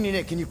 I'm losing you,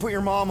 Nick. Can you put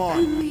your mom I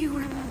on? knew you were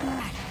my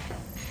dad.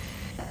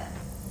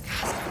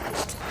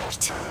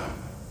 Tonight.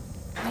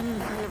 I knew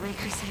the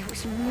Raker said it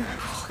was a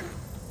miracle.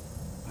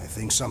 I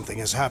think something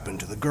has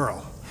happened to the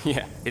girl.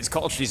 Yeah, it's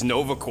called she's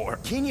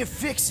Novacore. Can you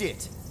fix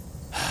it?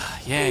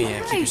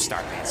 Yeah, keep your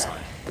star pants on.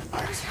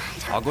 I was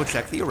right. I'll go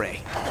check the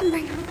array. I can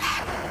bring them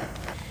back.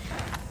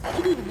 I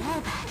can bring them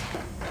all back.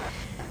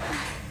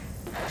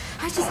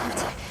 I just have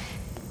to...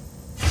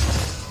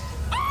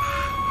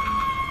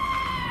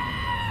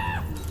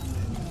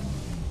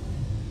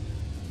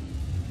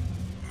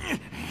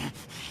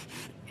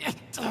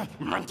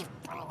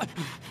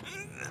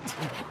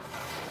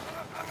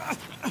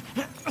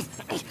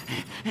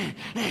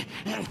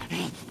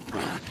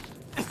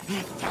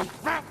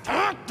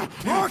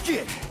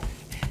 Rocket!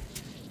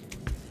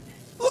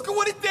 Look at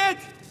what it did!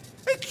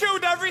 It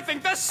chewed everything!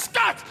 The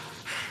scut!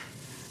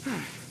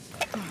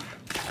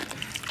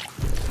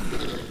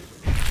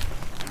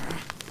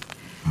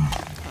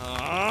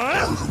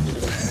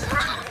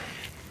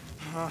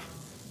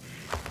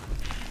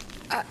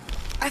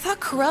 I thought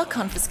Corel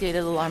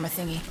confiscated the llama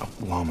thingy.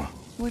 Llama.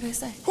 What did I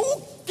say?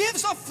 Who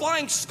gives a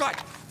flying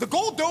scut? The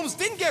gold domes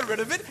didn't get rid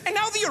of it, and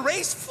now the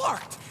array's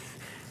fucked!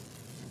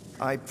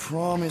 I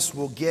promise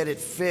we'll get it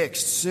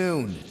fixed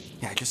soon.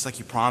 Yeah, just like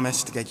you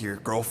promised to get your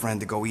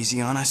girlfriend to go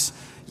easy on us?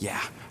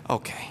 Yeah,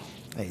 okay.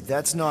 Hey,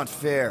 that's not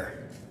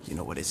fair. You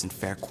know what isn't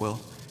fair, Quill?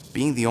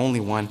 Being the only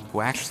one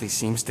who actually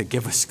seems to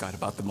give a scut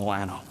about the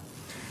Milano.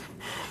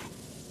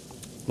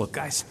 Look,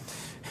 guys,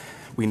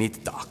 we need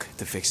the doc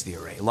to fix the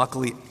array.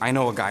 Luckily, I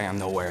know a guy on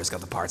Nowhere has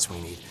got the parts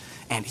we need.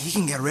 And he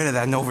can get rid of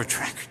that Nova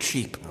tracker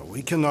cheap. No,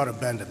 we cannot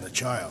abandon the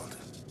child.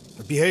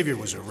 Her behavior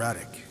was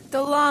erratic.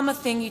 The llama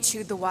thingy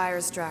chewed the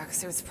wires,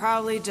 Drax. It was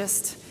probably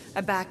just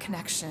a bad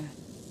connection.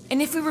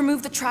 And if we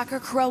remove the tracker,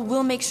 Corel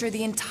will make sure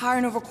the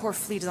entire Novacore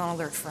fleet is on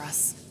alert for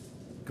us.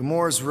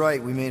 Gamora's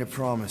right, we made a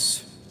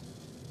promise.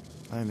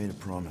 I made a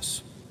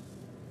promise.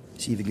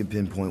 See if you can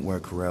pinpoint where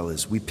Corel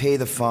is. We pay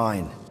the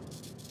fine.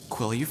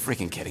 Quill, are you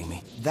freaking kidding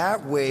me?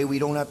 That way, we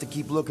don't have to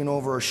keep looking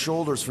over our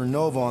shoulders for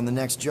Nova on the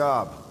next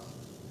job.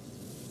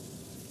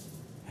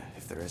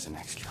 there is a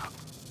next job.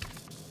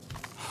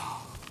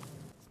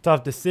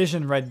 Tough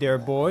decision right there,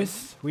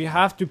 boys. We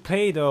have to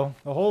pay though.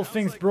 The whole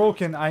thing's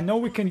broken. I know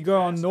we can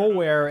go on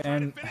nowhere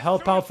and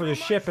help out for the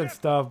ship and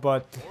stuff,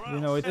 but you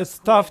know, it's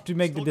tough to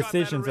make the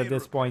decisions at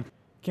this point.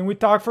 Can we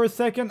talk for a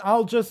second?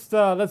 I'll just,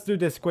 let's do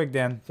this quick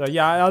then. So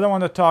yeah, I don't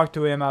want to talk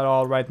to him at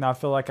all right now. I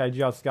feel like I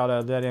just gotta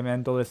let him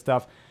handle this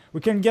stuff.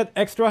 We can get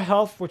extra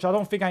health, which I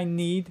don't think I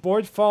need.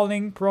 Avoid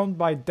falling prone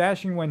by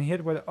dashing when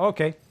hit with...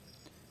 Okay.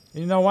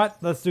 You know what?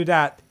 Let's do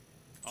that.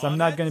 So I'm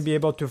not going to be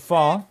able to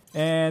fall.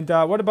 And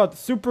what about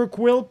Super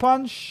Quill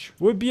Punch?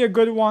 Would be a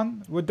good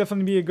one. Would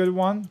definitely be a good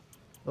one.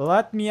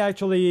 Let me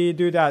actually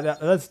do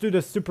that. Let's do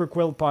the Super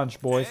Quill Punch,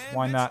 boys.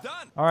 Why not?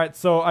 Alright,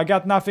 so I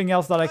got nothing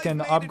else that I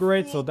can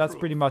upgrade. So that's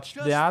pretty much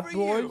that,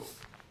 boys.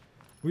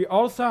 We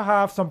also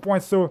have some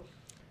points. So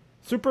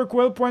Super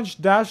Quill Punch,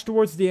 dash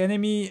towards the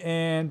enemy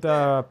and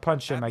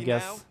punch him, I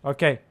guess.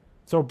 Okay.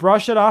 So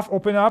brush it off,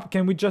 open up.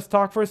 Can we just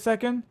talk for a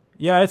second?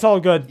 Yeah, it's all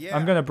good. Yeah,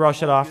 I'm gonna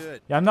brush it off.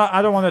 Good. Yeah,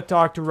 I don't want to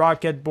talk to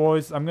Rocket,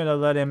 boys. I'm gonna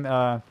let him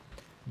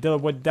deal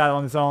with that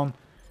on his own.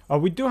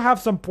 We do have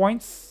some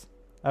points,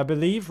 I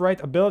believe,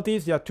 right?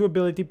 Abilities. Yeah, 2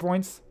 ability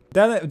points.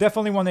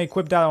 Definitely want to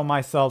equip that on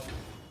myself.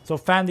 So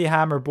Fandy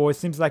Hammer, boys,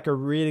 seems like a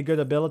really good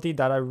ability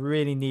that I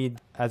really need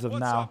as of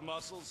now.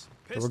 So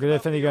we're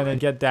definitely gonna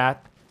get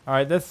that. All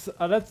right,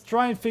 let's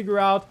try and figure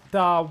out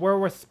where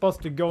we're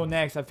supposed to go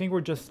next. I think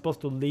we're just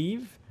supposed to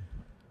leave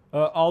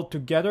all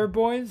together,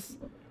 boys.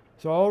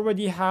 So I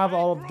already have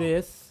all of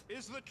this.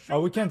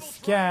 We can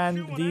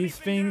scan these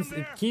things.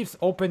 It keeps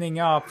opening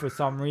up for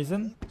some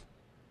reason.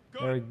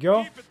 There we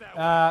go.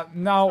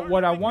 Now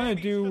what I want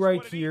to do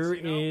right here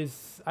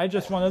is I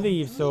just want to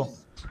leave. So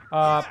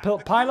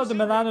pilot the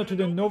Milano to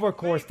the Nova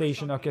Core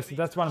station. Okay, so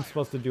that's what I'm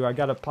supposed to do. I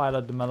gotta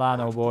pilot the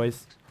Milano,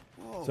 boys.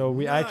 So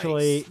we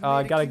actually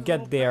gotta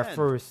get there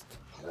first.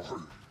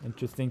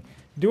 Interesting.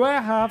 Do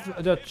I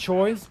have the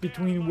choice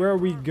between where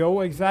we go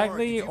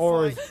exactly,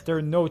 or is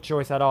there no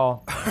choice at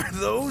all? Are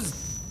those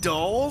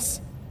dolls?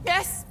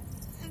 Yes.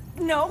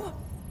 No.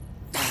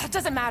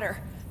 Doesn't matter.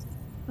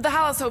 The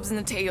Hallis Hope's in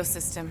the Teo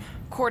system.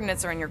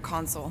 Coordinates are in your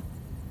console.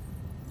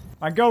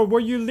 My God, were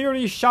you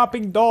literally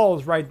shopping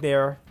dolls right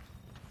there?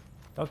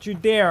 Don't you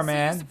dare,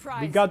 man.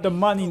 We got the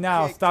money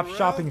now. Stop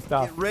shopping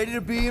stuff. Get ready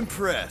to be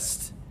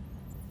impressed.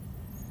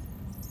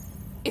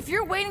 If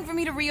you're waiting for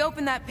me to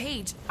reopen that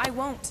page, I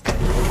won't.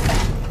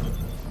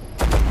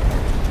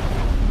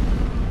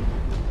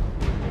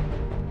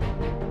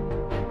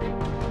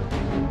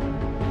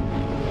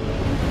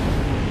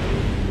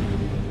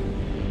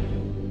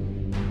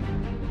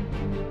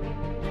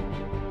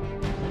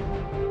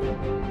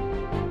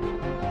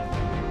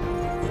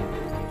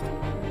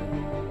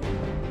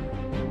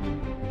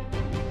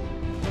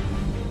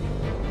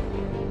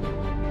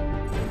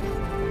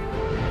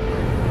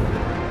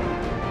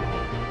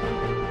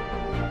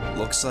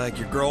 Looks like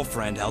your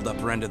girlfriend held up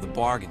her end of the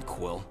bargain,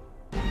 Quill.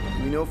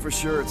 We know for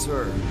sure it's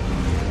her.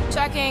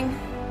 Checking.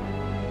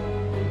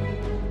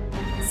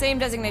 Same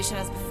designation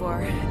as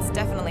before. It's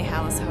definitely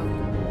Hallis Hope.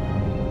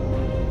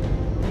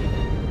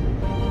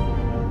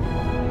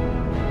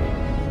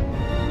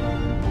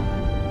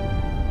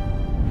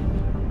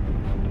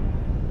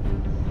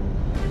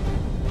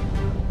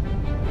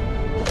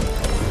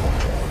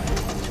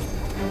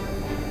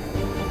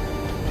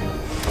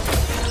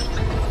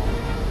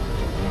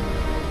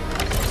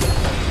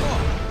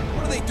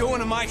 Doing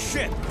to my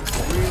ship?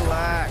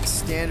 Relax.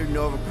 Standard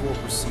Nova Corps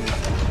procedure.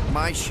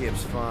 My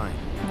ship's fine.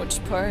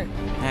 Which part?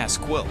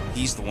 Ask Quill.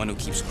 He's the one who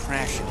keeps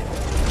crashing it.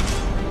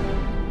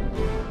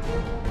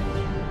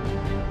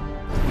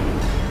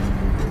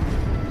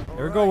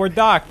 There we go. We're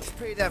docked. Let's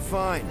pay that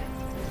fine.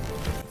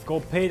 Let's go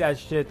pay that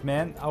shit,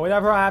 man.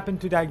 Whatever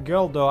happened to that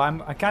girl, though,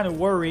 I'm kind of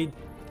worried.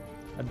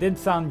 It didn't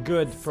sound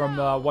good from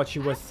what she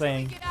was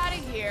saying. Get out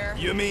of here.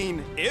 You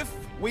mean if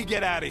we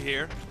get out of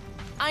here?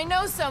 I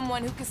know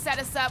someone who could set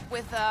us up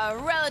with a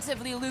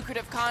relatively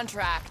lucrative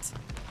contract.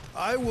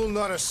 I will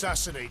not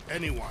assassinate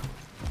anyone.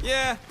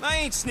 Yeah, I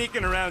ain't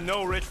sneaking around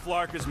no rich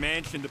flarker's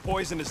mansion to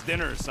poison his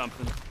dinner or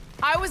something.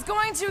 I was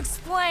going to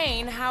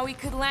explain how we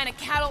could land a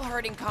cattle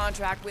herding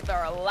contract with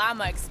our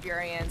llama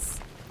experience.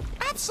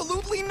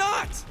 Absolutely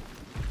not!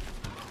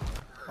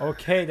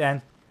 Okay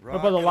then. What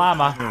about the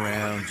llama?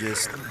 Around,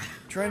 just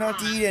try not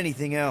to eat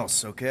anything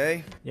else,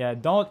 okay? Yeah,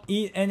 don't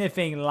eat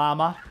anything,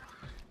 llama.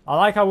 I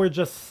like how we're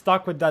just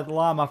stuck with that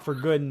llama for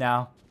good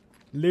now.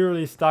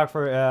 Literally stuck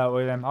for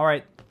with him.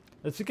 Alright,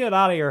 let's get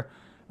out of here.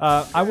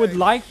 I would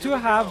like to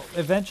have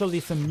eventually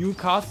some new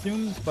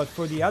costumes, but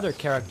for the other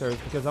characters,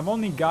 because I've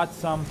only got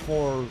some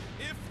for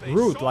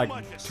Groot,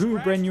 like 2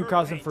 brand new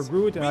costumes for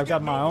Groot, and I've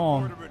got my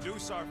own.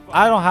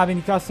 I don't have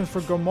any costumes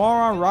for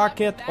Gamora,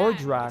 Rocket, or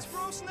Drax.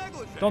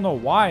 Don't know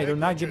why, they're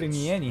not giving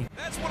me any.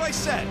 That's what I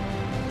said.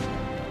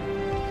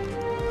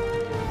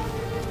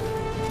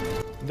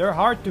 They're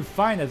hard to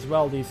find as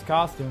well, these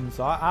costumes,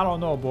 so I don't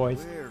know,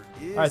 boys.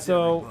 Alright,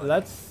 so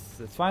let's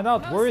find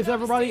out. Where is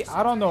everybody?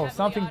 I don't know.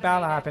 Something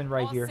bad happened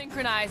right here.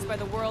 Synchronized by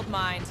the world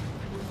mind.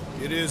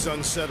 It is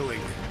unsettling.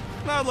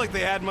 Not like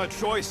they had much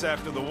choice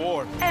after the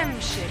war. M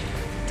ship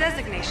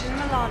Designation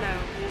Milano.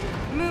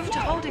 Move to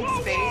holding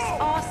space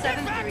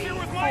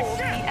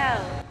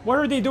R734PL. What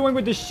are they doing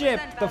with the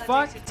ship? The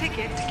fuck?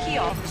 Ticket to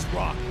kiosk.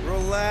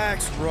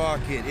 Relax,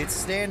 Rocket. It's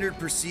standard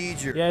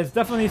procedure. Yeah, it's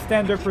definitely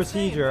standard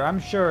procedure. I'm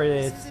sure it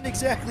is. This isn't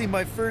exactly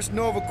my first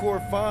Nova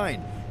Corps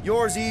find.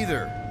 Yours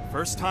either.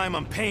 First time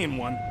I'm paying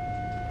one.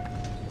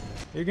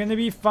 You're gonna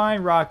be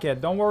fine,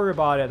 Rocket. Don't worry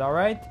about it,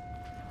 alright?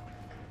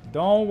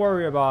 Don't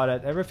worry about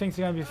it. Everything's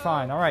gonna be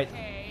fine, alright.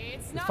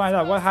 Let's find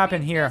out what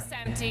happened here.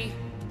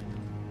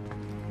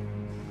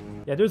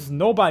 Yeah, there's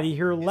nobody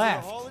here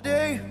left.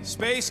 Holiday?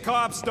 Space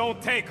cops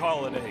don't take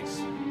holidays.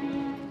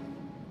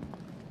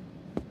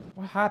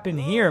 What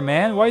happened here,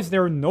 man? Why is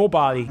there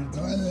nobody?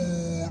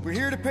 We're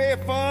here to pay a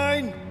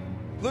fine.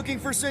 Looking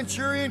for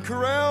Centurion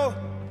Corell.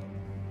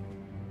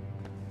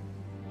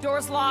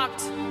 Door's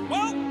locked.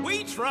 Well,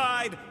 we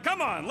tried.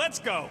 Come on, let's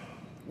go.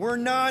 We're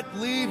not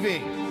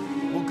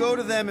leaving. We'll go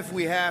to them if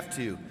we have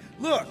to.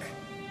 Look,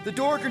 the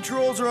door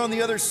controls are on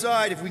the other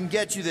side if we can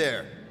get you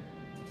there.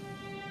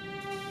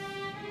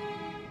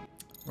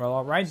 Well,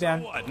 alright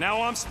then. So what,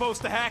 now I'm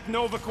supposed to hack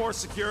Nova Corps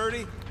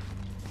security?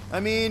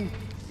 I mean,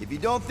 if you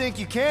don't think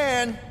you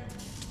can...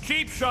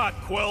 Cheap shot,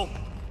 Quill.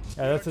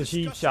 Yeah, that's a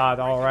cheap shot,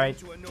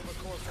 alright.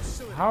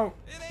 How,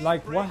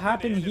 like, what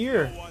happened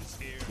here?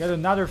 Got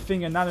another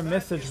thing, another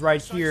message right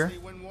here.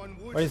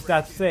 What does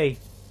that say?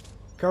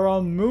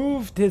 Carl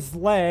moved his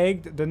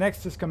leg. The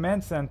next is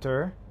command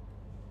center.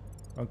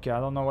 Okay, I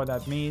don't know what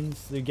that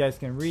means. You guys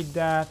can read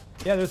that.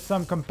 Yeah, there's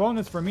some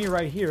components for me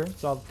right here,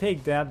 so I'll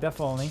take that,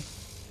 definitely.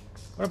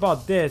 What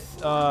about this?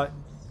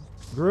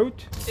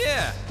 Groot?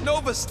 Yeah,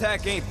 Nova's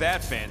tech ain't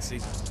that fancy.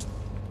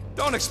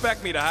 Don't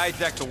expect me to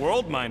hijack the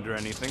world mind or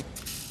anything.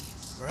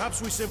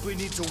 Perhaps we simply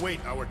need to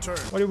wait our turn.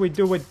 What do we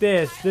do with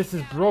this? This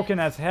is broken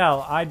as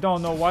hell. I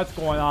don't know what's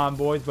going on,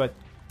 boys, but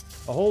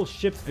the whole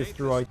ship's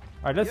destroyed.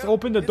 Alright, let's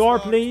open the door,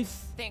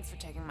 please. Thanks for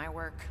taking my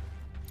work.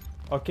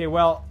 Okay,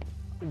 well,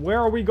 where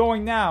are we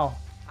going now?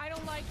 I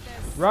don't like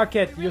this.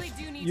 Rocket,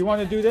 you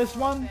want to do this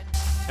one?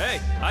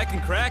 Hey, I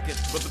can crack it,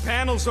 but the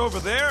panel's over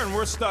there and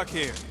we're stuck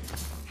here.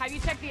 Have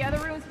you checked the other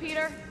rooms,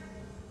 Peter?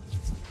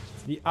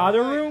 The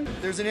other room?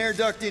 There's an air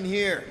duct in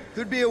here.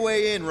 Could be a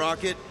way in,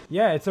 Rocket.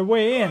 Yeah, it's a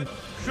way in.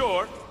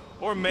 Sure,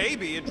 or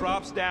maybe it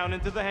drops down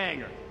into the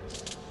hangar.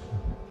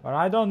 But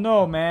I don't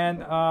know,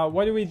 man.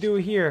 What do we do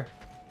here?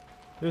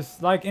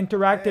 There's like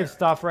interactive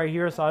stuff right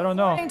here, so I don't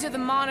know. According to the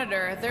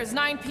monitor, there's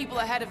 9 people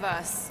ahead of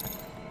us.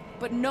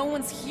 But no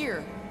one's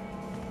here.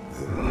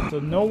 So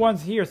no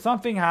one's here.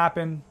 Something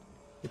happened.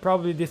 They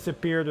probably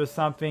disappeared or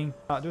something.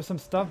 There's some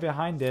stuff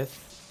behind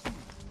this.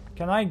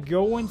 Can I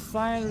go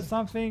inside or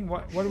something?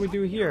 What do we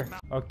do here?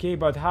 Okay,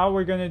 but how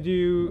we're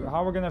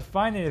gonna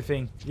find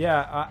anything?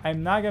 Yeah,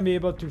 I'm not gonna be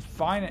able to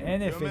find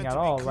anything at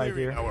all right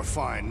here. Our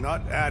fine,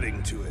 not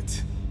adding to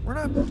it. We're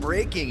not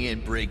breaking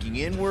in.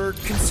 We're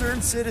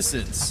concerned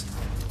citizens.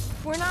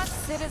 We're not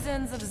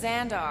citizens of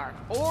Xandar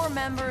or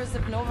members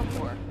of Nova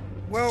Corps.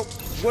 Well,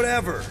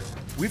 whatever.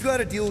 We've got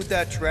to deal with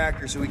that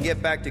tracker so we can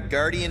get back to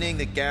guardianing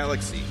the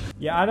galaxy.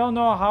 Yeah, I don't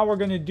know how we're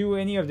gonna do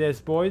any of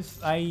this, boys.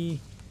 I'm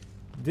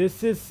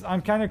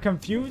kind of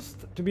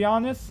confused, to be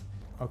honest.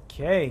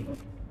 Okay.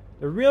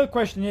 The real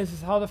question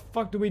is how the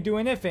fuck do we do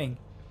anything?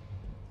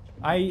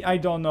 I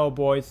don't know,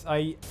 boys.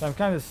 I'm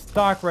kind of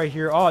stuck right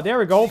here. Oh, there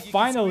we go.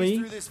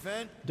 Finally,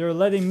 they're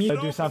letting me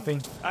do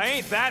something. I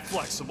ain't that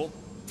flexible.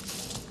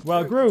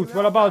 Well, Groot,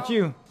 what about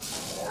you?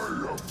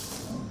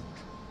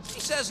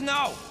 He says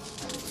no.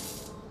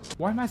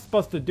 What am I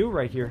supposed to do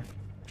right here?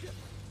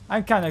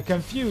 I'm kind of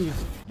confused.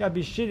 You gotta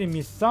be shitting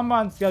me.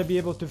 Someone's gotta be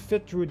able to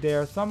fit through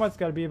there. Someone's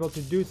gotta be able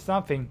to do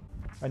something.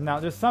 Right now,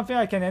 there's something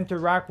I can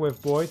interact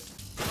with, boys.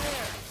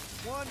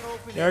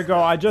 There we go.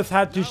 I just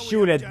had to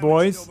shoot it,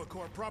 boys.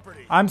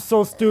 I'm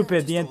so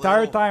stupid. The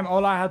entire time,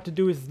 all I had to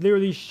do is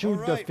literally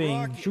shoot the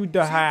thing. Shoot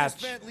the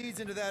hatch.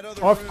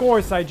 Of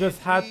course, I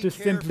just had to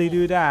simply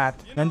do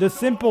that. And the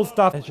simple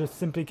stuff, I just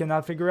simply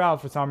cannot figure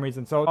out for some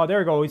reason. So, oh, there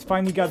we go. He's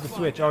finally got the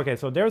switch. Okay,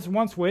 so there's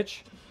one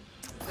switch.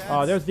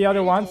 There's the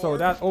other one. So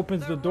that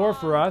opens the door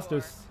for us.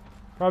 There's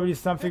probably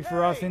something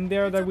for us in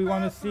there that we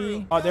want to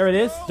see. Oh, there it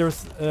is.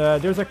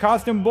 There's a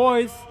costume,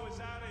 boys.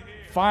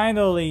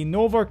 Finally,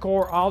 Nova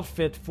Corps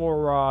outfit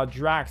for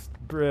Drax.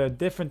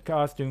 Different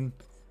costume.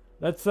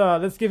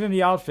 Let's give him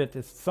the outfit.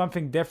 It's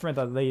something different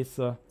at least.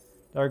 There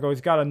we go.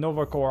 He's got a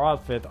Nova Corps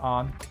outfit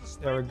on.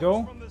 There we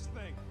go.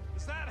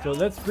 So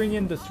let's bring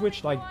in the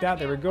switch like that.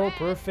 There we go.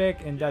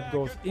 Perfect. And that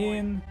goes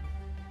in.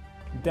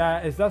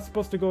 Is that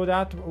supposed to go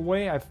that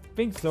way? I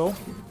think so.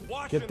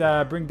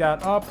 Bring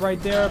that up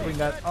right there. Bring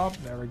that up.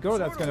 There we go.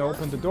 That's gonna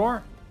open the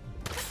door.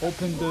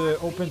 Opens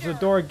the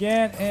door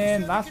again.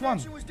 And last one.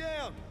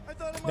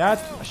 That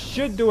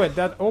should do it.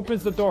 That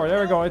opens the door.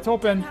 There we go. It's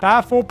open.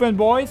 Half open,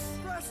 boys.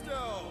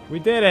 We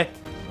did it.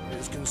 It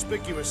is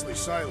conspicuously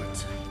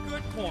silent.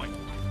 Good point.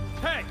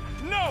 Hey,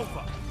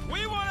 Nova!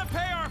 We want to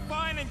pay our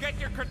fine and get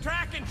your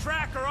Kraken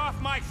tracker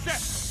off my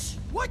ship.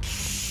 What?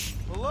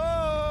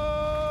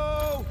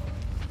 Hello?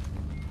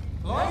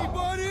 Hey,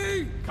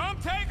 buddy! Come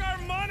take our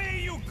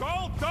money, you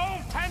gold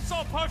dome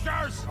pencil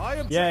pushers!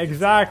 Yeah,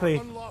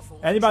 exactly.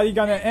 Anybody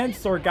gonna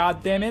answer,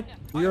 goddammit?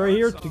 We are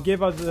here to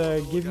give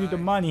you the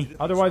money.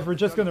 Otherwise, we're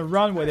just gonna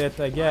run with it,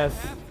 I guess.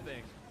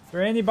 Is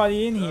there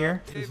anybody in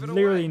here? There's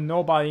literally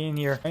nobody in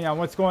here. Hang on,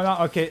 what's going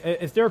on? Okay,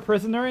 is there a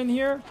prisoner in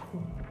here?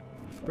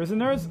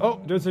 Prisoners? Oh,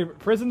 there's a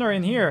prisoner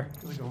in here.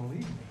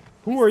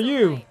 Who are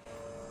you?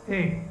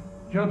 Hey,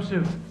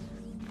 jumpsuit.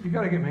 You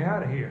gotta get me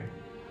out of here.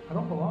 I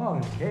don't belong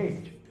in a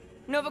cage.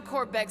 Nova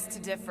Corps begs to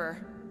differ.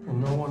 Well,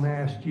 no one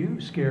asked you,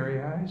 Scary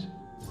Eyes.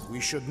 We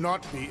should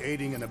not be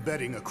aiding and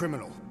abetting a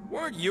criminal.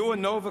 Weren't you a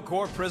Nova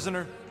Corps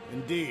prisoner?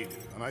 Indeed,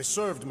 and I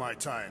served my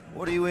time.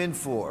 What are you in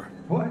for?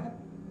 What?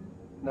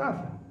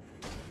 Nothing.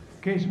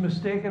 Case of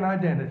mistaken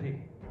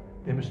identity.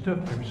 They mistook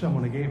me for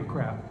someone who gave a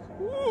crap.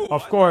 Ooh,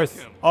 of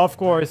course, of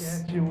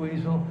course. Yeah, you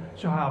weasel.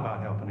 So how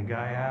about helping a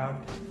guy out?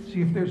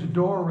 See if there's a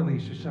door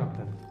release or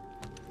something.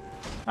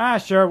 Ah,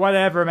 sure,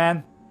 whatever,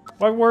 man.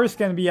 What worse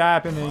can be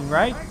happening,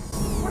 right?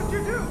 What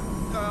did you do?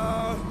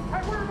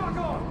 Hey, where am I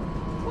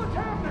going? What's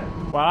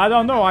happening? Well, I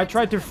don't know. I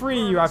tried to free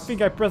you. I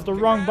think I pressed the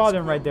wrong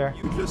button right there.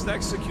 You just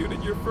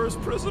executed your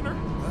first prisoner?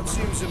 That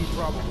seems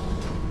improbable.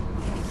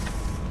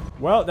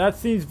 Well, that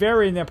seems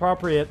very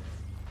inappropriate.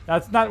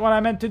 That's not what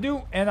I meant to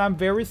do, and I'm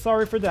very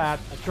sorry for that.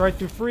 I tried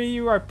to free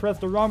you, I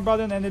pressed the wrong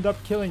button, ended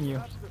up killing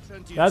you.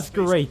 That's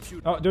great.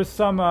 Oh, there's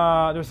some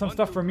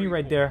stuff for me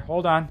right there.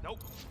 Hold on.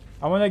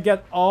 I want to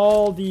get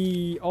all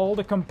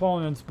the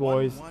components,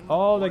 boys.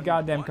 All the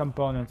goddamn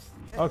components.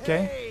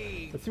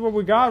 Okay. Let's see what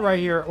we got right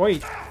here.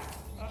 Wait.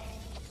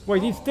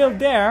 Wait, he's still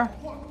there?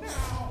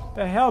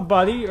 The hell,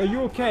 buddy? Are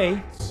you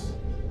okay?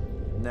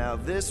 Now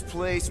this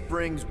place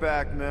brings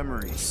back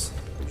memories.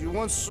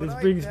 This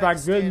brings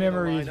back good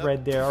memories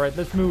right there. Alright,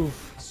 let's move.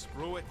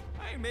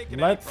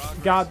 Let's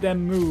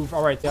goddamn move.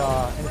 Alright,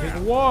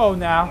 anything? Whoa,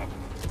 now.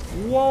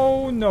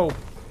 Whoa, no.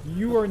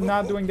 You are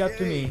not doing that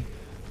to me.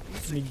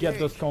 Let me get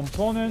those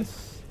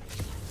components.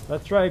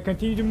 Let's try to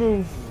continue to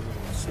move.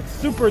 It's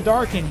super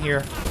dark in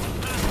here.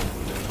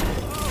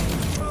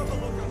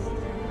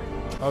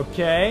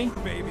 Okay.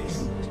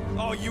 Babies.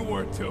 Oh, you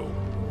were too.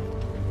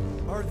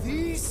 Are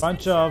these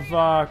bunch of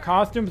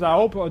costumes? I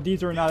hope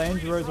these are not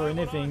injuries or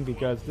anything,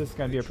 because this is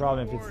gonna be a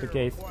problem if it's the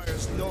case.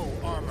 No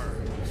armor.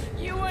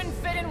 You wouldn't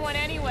fit in one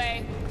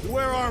anyway. To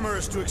wear armor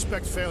is to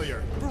expect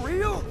failure. For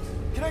real?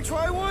 Can I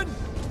try one?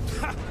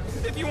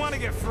 If you want to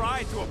get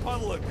fried to a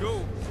puddle of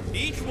goo,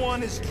 each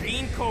one is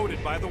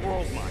gene-coded by the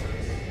World Mine.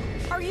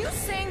 Are you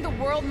saying the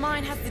World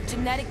Mine has the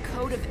genetic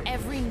code of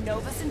every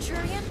Nova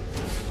Centurion?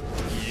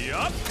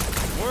 Yup.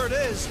 Word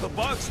is, the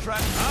bugs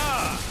track.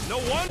 Ah, no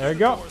wonder. There you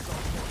go.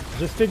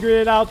 Just figured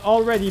it out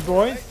already,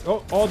 boys.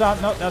 Oh, hold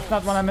on. No, that's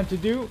not what I meant to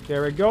do.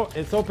 There we go.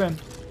 It's open.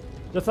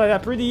 Just like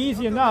that. Pretty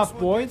easy enough,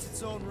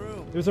 boys.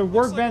 There's a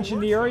workbench in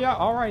the area.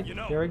 Alright,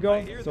 there we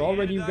go. So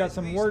already you've got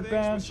some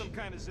workbench.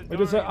 But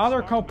there's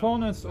other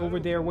components over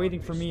there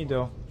waiting for me,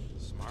 though.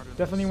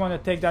 Definitely want to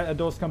take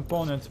those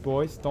components,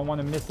 boys. Don't want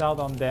to miss out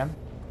on them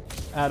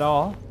at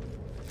all.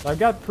 So I've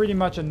got pretty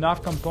much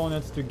enough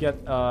components to get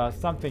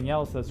something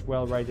else as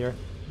well right there.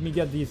 Let me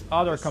get these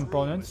other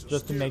components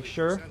just to make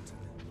sure.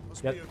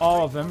 Get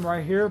all of them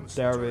right here.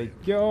 There we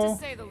go.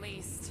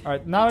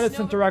 Alright, now let's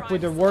interact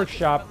with the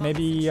workshop.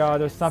 Maybe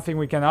there's something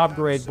we can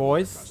upgrade,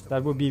 boys.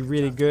 That would be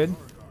really good.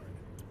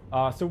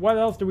 So what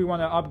else do we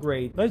want to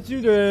upgrade? Let's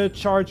do the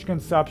charge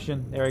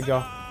consumption. There we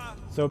go.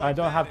 So I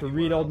don't have to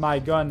reload my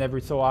gun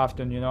every so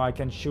often. You know, I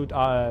can shoot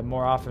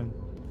more often.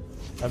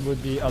 That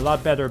would be a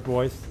lot better,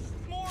 boys.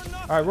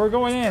 Alright, we're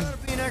going in. There's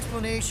gotta be an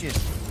explanation.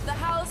 The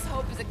House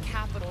Hope is a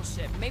capital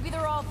ship. Maybe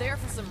they're all there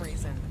for some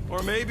reason.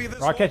 Or maybe this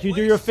Rocket, you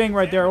do your thing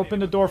right there. Open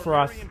the door for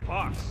us.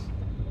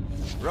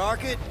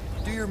 Rocket,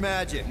 do your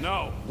magic.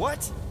 No.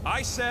 What?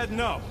 I said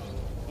no.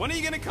 When are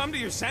you gonna come to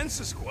your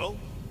senses, Quill?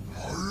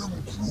 I am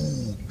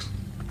Groot.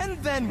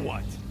 And then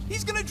what?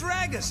 He's gonna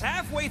drag us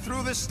halfway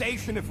through this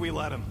station if we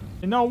let him.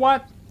 You know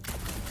what?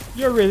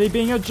 You're really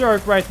being a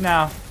jerk right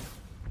now.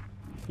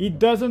 He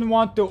doesn't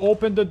want to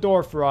open the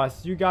door for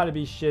us. You gotta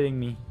be shitting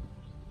me.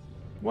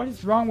 What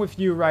is wrong with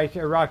you,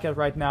 Rocket,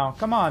 right now?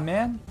 Come on,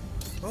 man.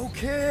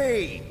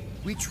 Okay.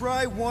 We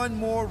try one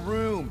more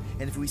room,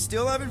 and if we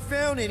still haven't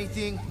found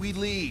anything, we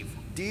leave.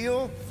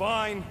 Deal?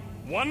 Fine.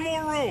 One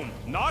more room.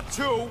 Not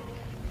two.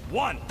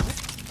 One.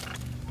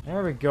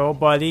 There we go,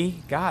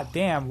 buddy. God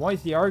damn, why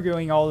is he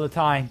arguing all the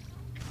time?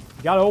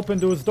 You gotta open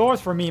those doors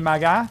for me, my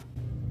guy.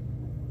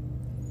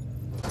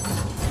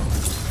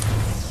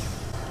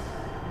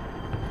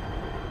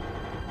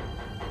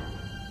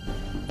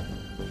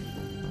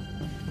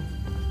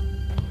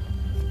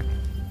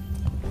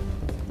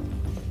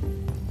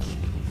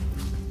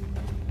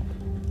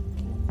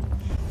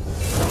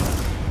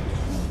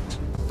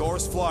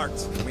 Door's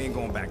flarked. We ain't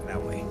going back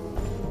that way.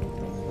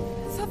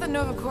 I thought the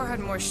Nova Corps had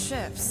more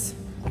ships.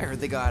 I heard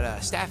they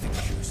got staffing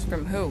issues.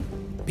 From who?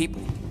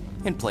 People.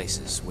 In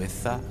places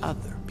with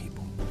other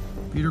people.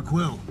 Peter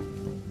Quill.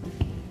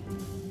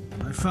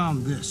 I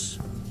found this.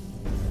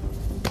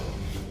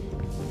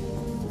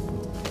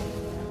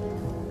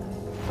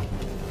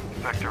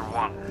 Sector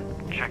 1.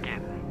 Check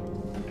in.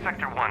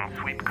 Sector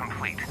 1, sweep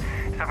complete.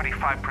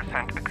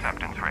 75%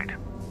 acceptance rate.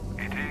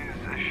 It is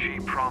as she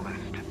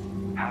promised.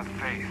 Have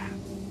faith.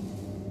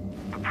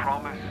 The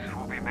promise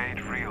will be made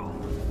real.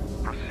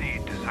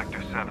 Proceed to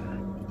Sector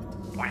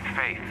 7. With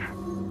faith.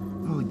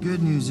 Well, the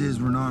good news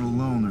is we're not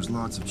alone. There's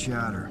lots of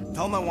chatter.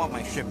 Tell them I want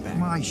my ship back.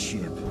 My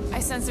ship. I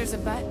sense there's a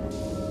bet.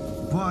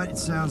 But it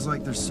sounds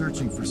like they're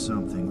searching for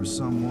something or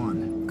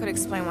someone. Could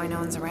explain why no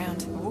one's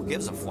around. Who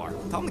gives a flark?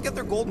 Tell them to get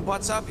their golden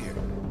butts up here.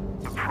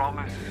 The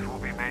promise will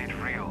be made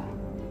real.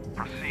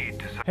 Proceed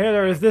to Hey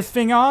there, is this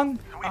thing on?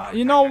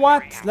 You know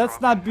what?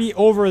 Let's not be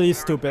overly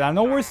stupid. I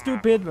know we're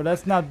stupid, but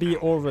let's not be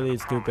overly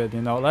stupid,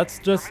 you know. Let's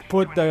just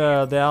put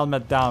the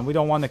helmet down. We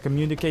don't want to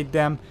communicate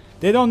them.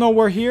 They don't know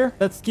we're here.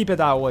 Let's keep it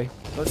that way.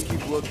 Let's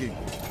keep looking.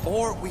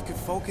 Or we could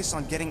focus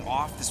on getting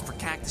off this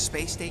fracactus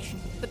space station.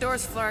 The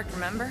door's flarked,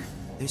 remember?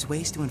 There's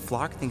ways to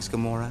inflark things,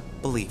 Gamora.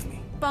 Believe me.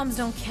 Bombs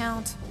don't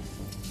count.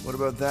 What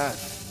about that?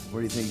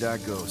 Where do you think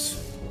that goes?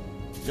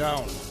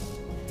 Down.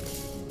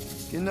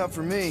 Good enough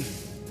for me.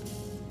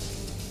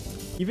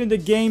 Even the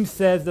game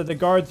says that the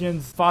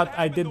Guardians thought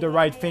I did the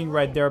right thing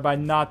right there by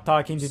not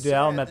talking to the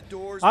helmet.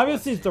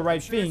 Obviously it's the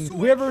right thing.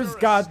 Whoever's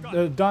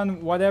got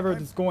done whatever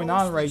is going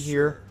on right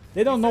here,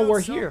 they don't know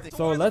we're here.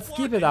 So let's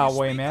keep it that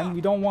way, man.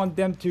 We don't want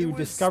them to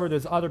discover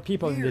there's other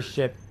people in this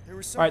ship.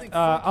 Alright,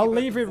 I'll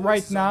leave it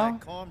right now.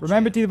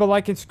 Remember to leave a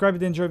like and subscribe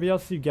if you enjoyed the video. I'll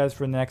see you guys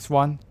for the next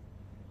one.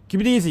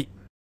 Keep it easy.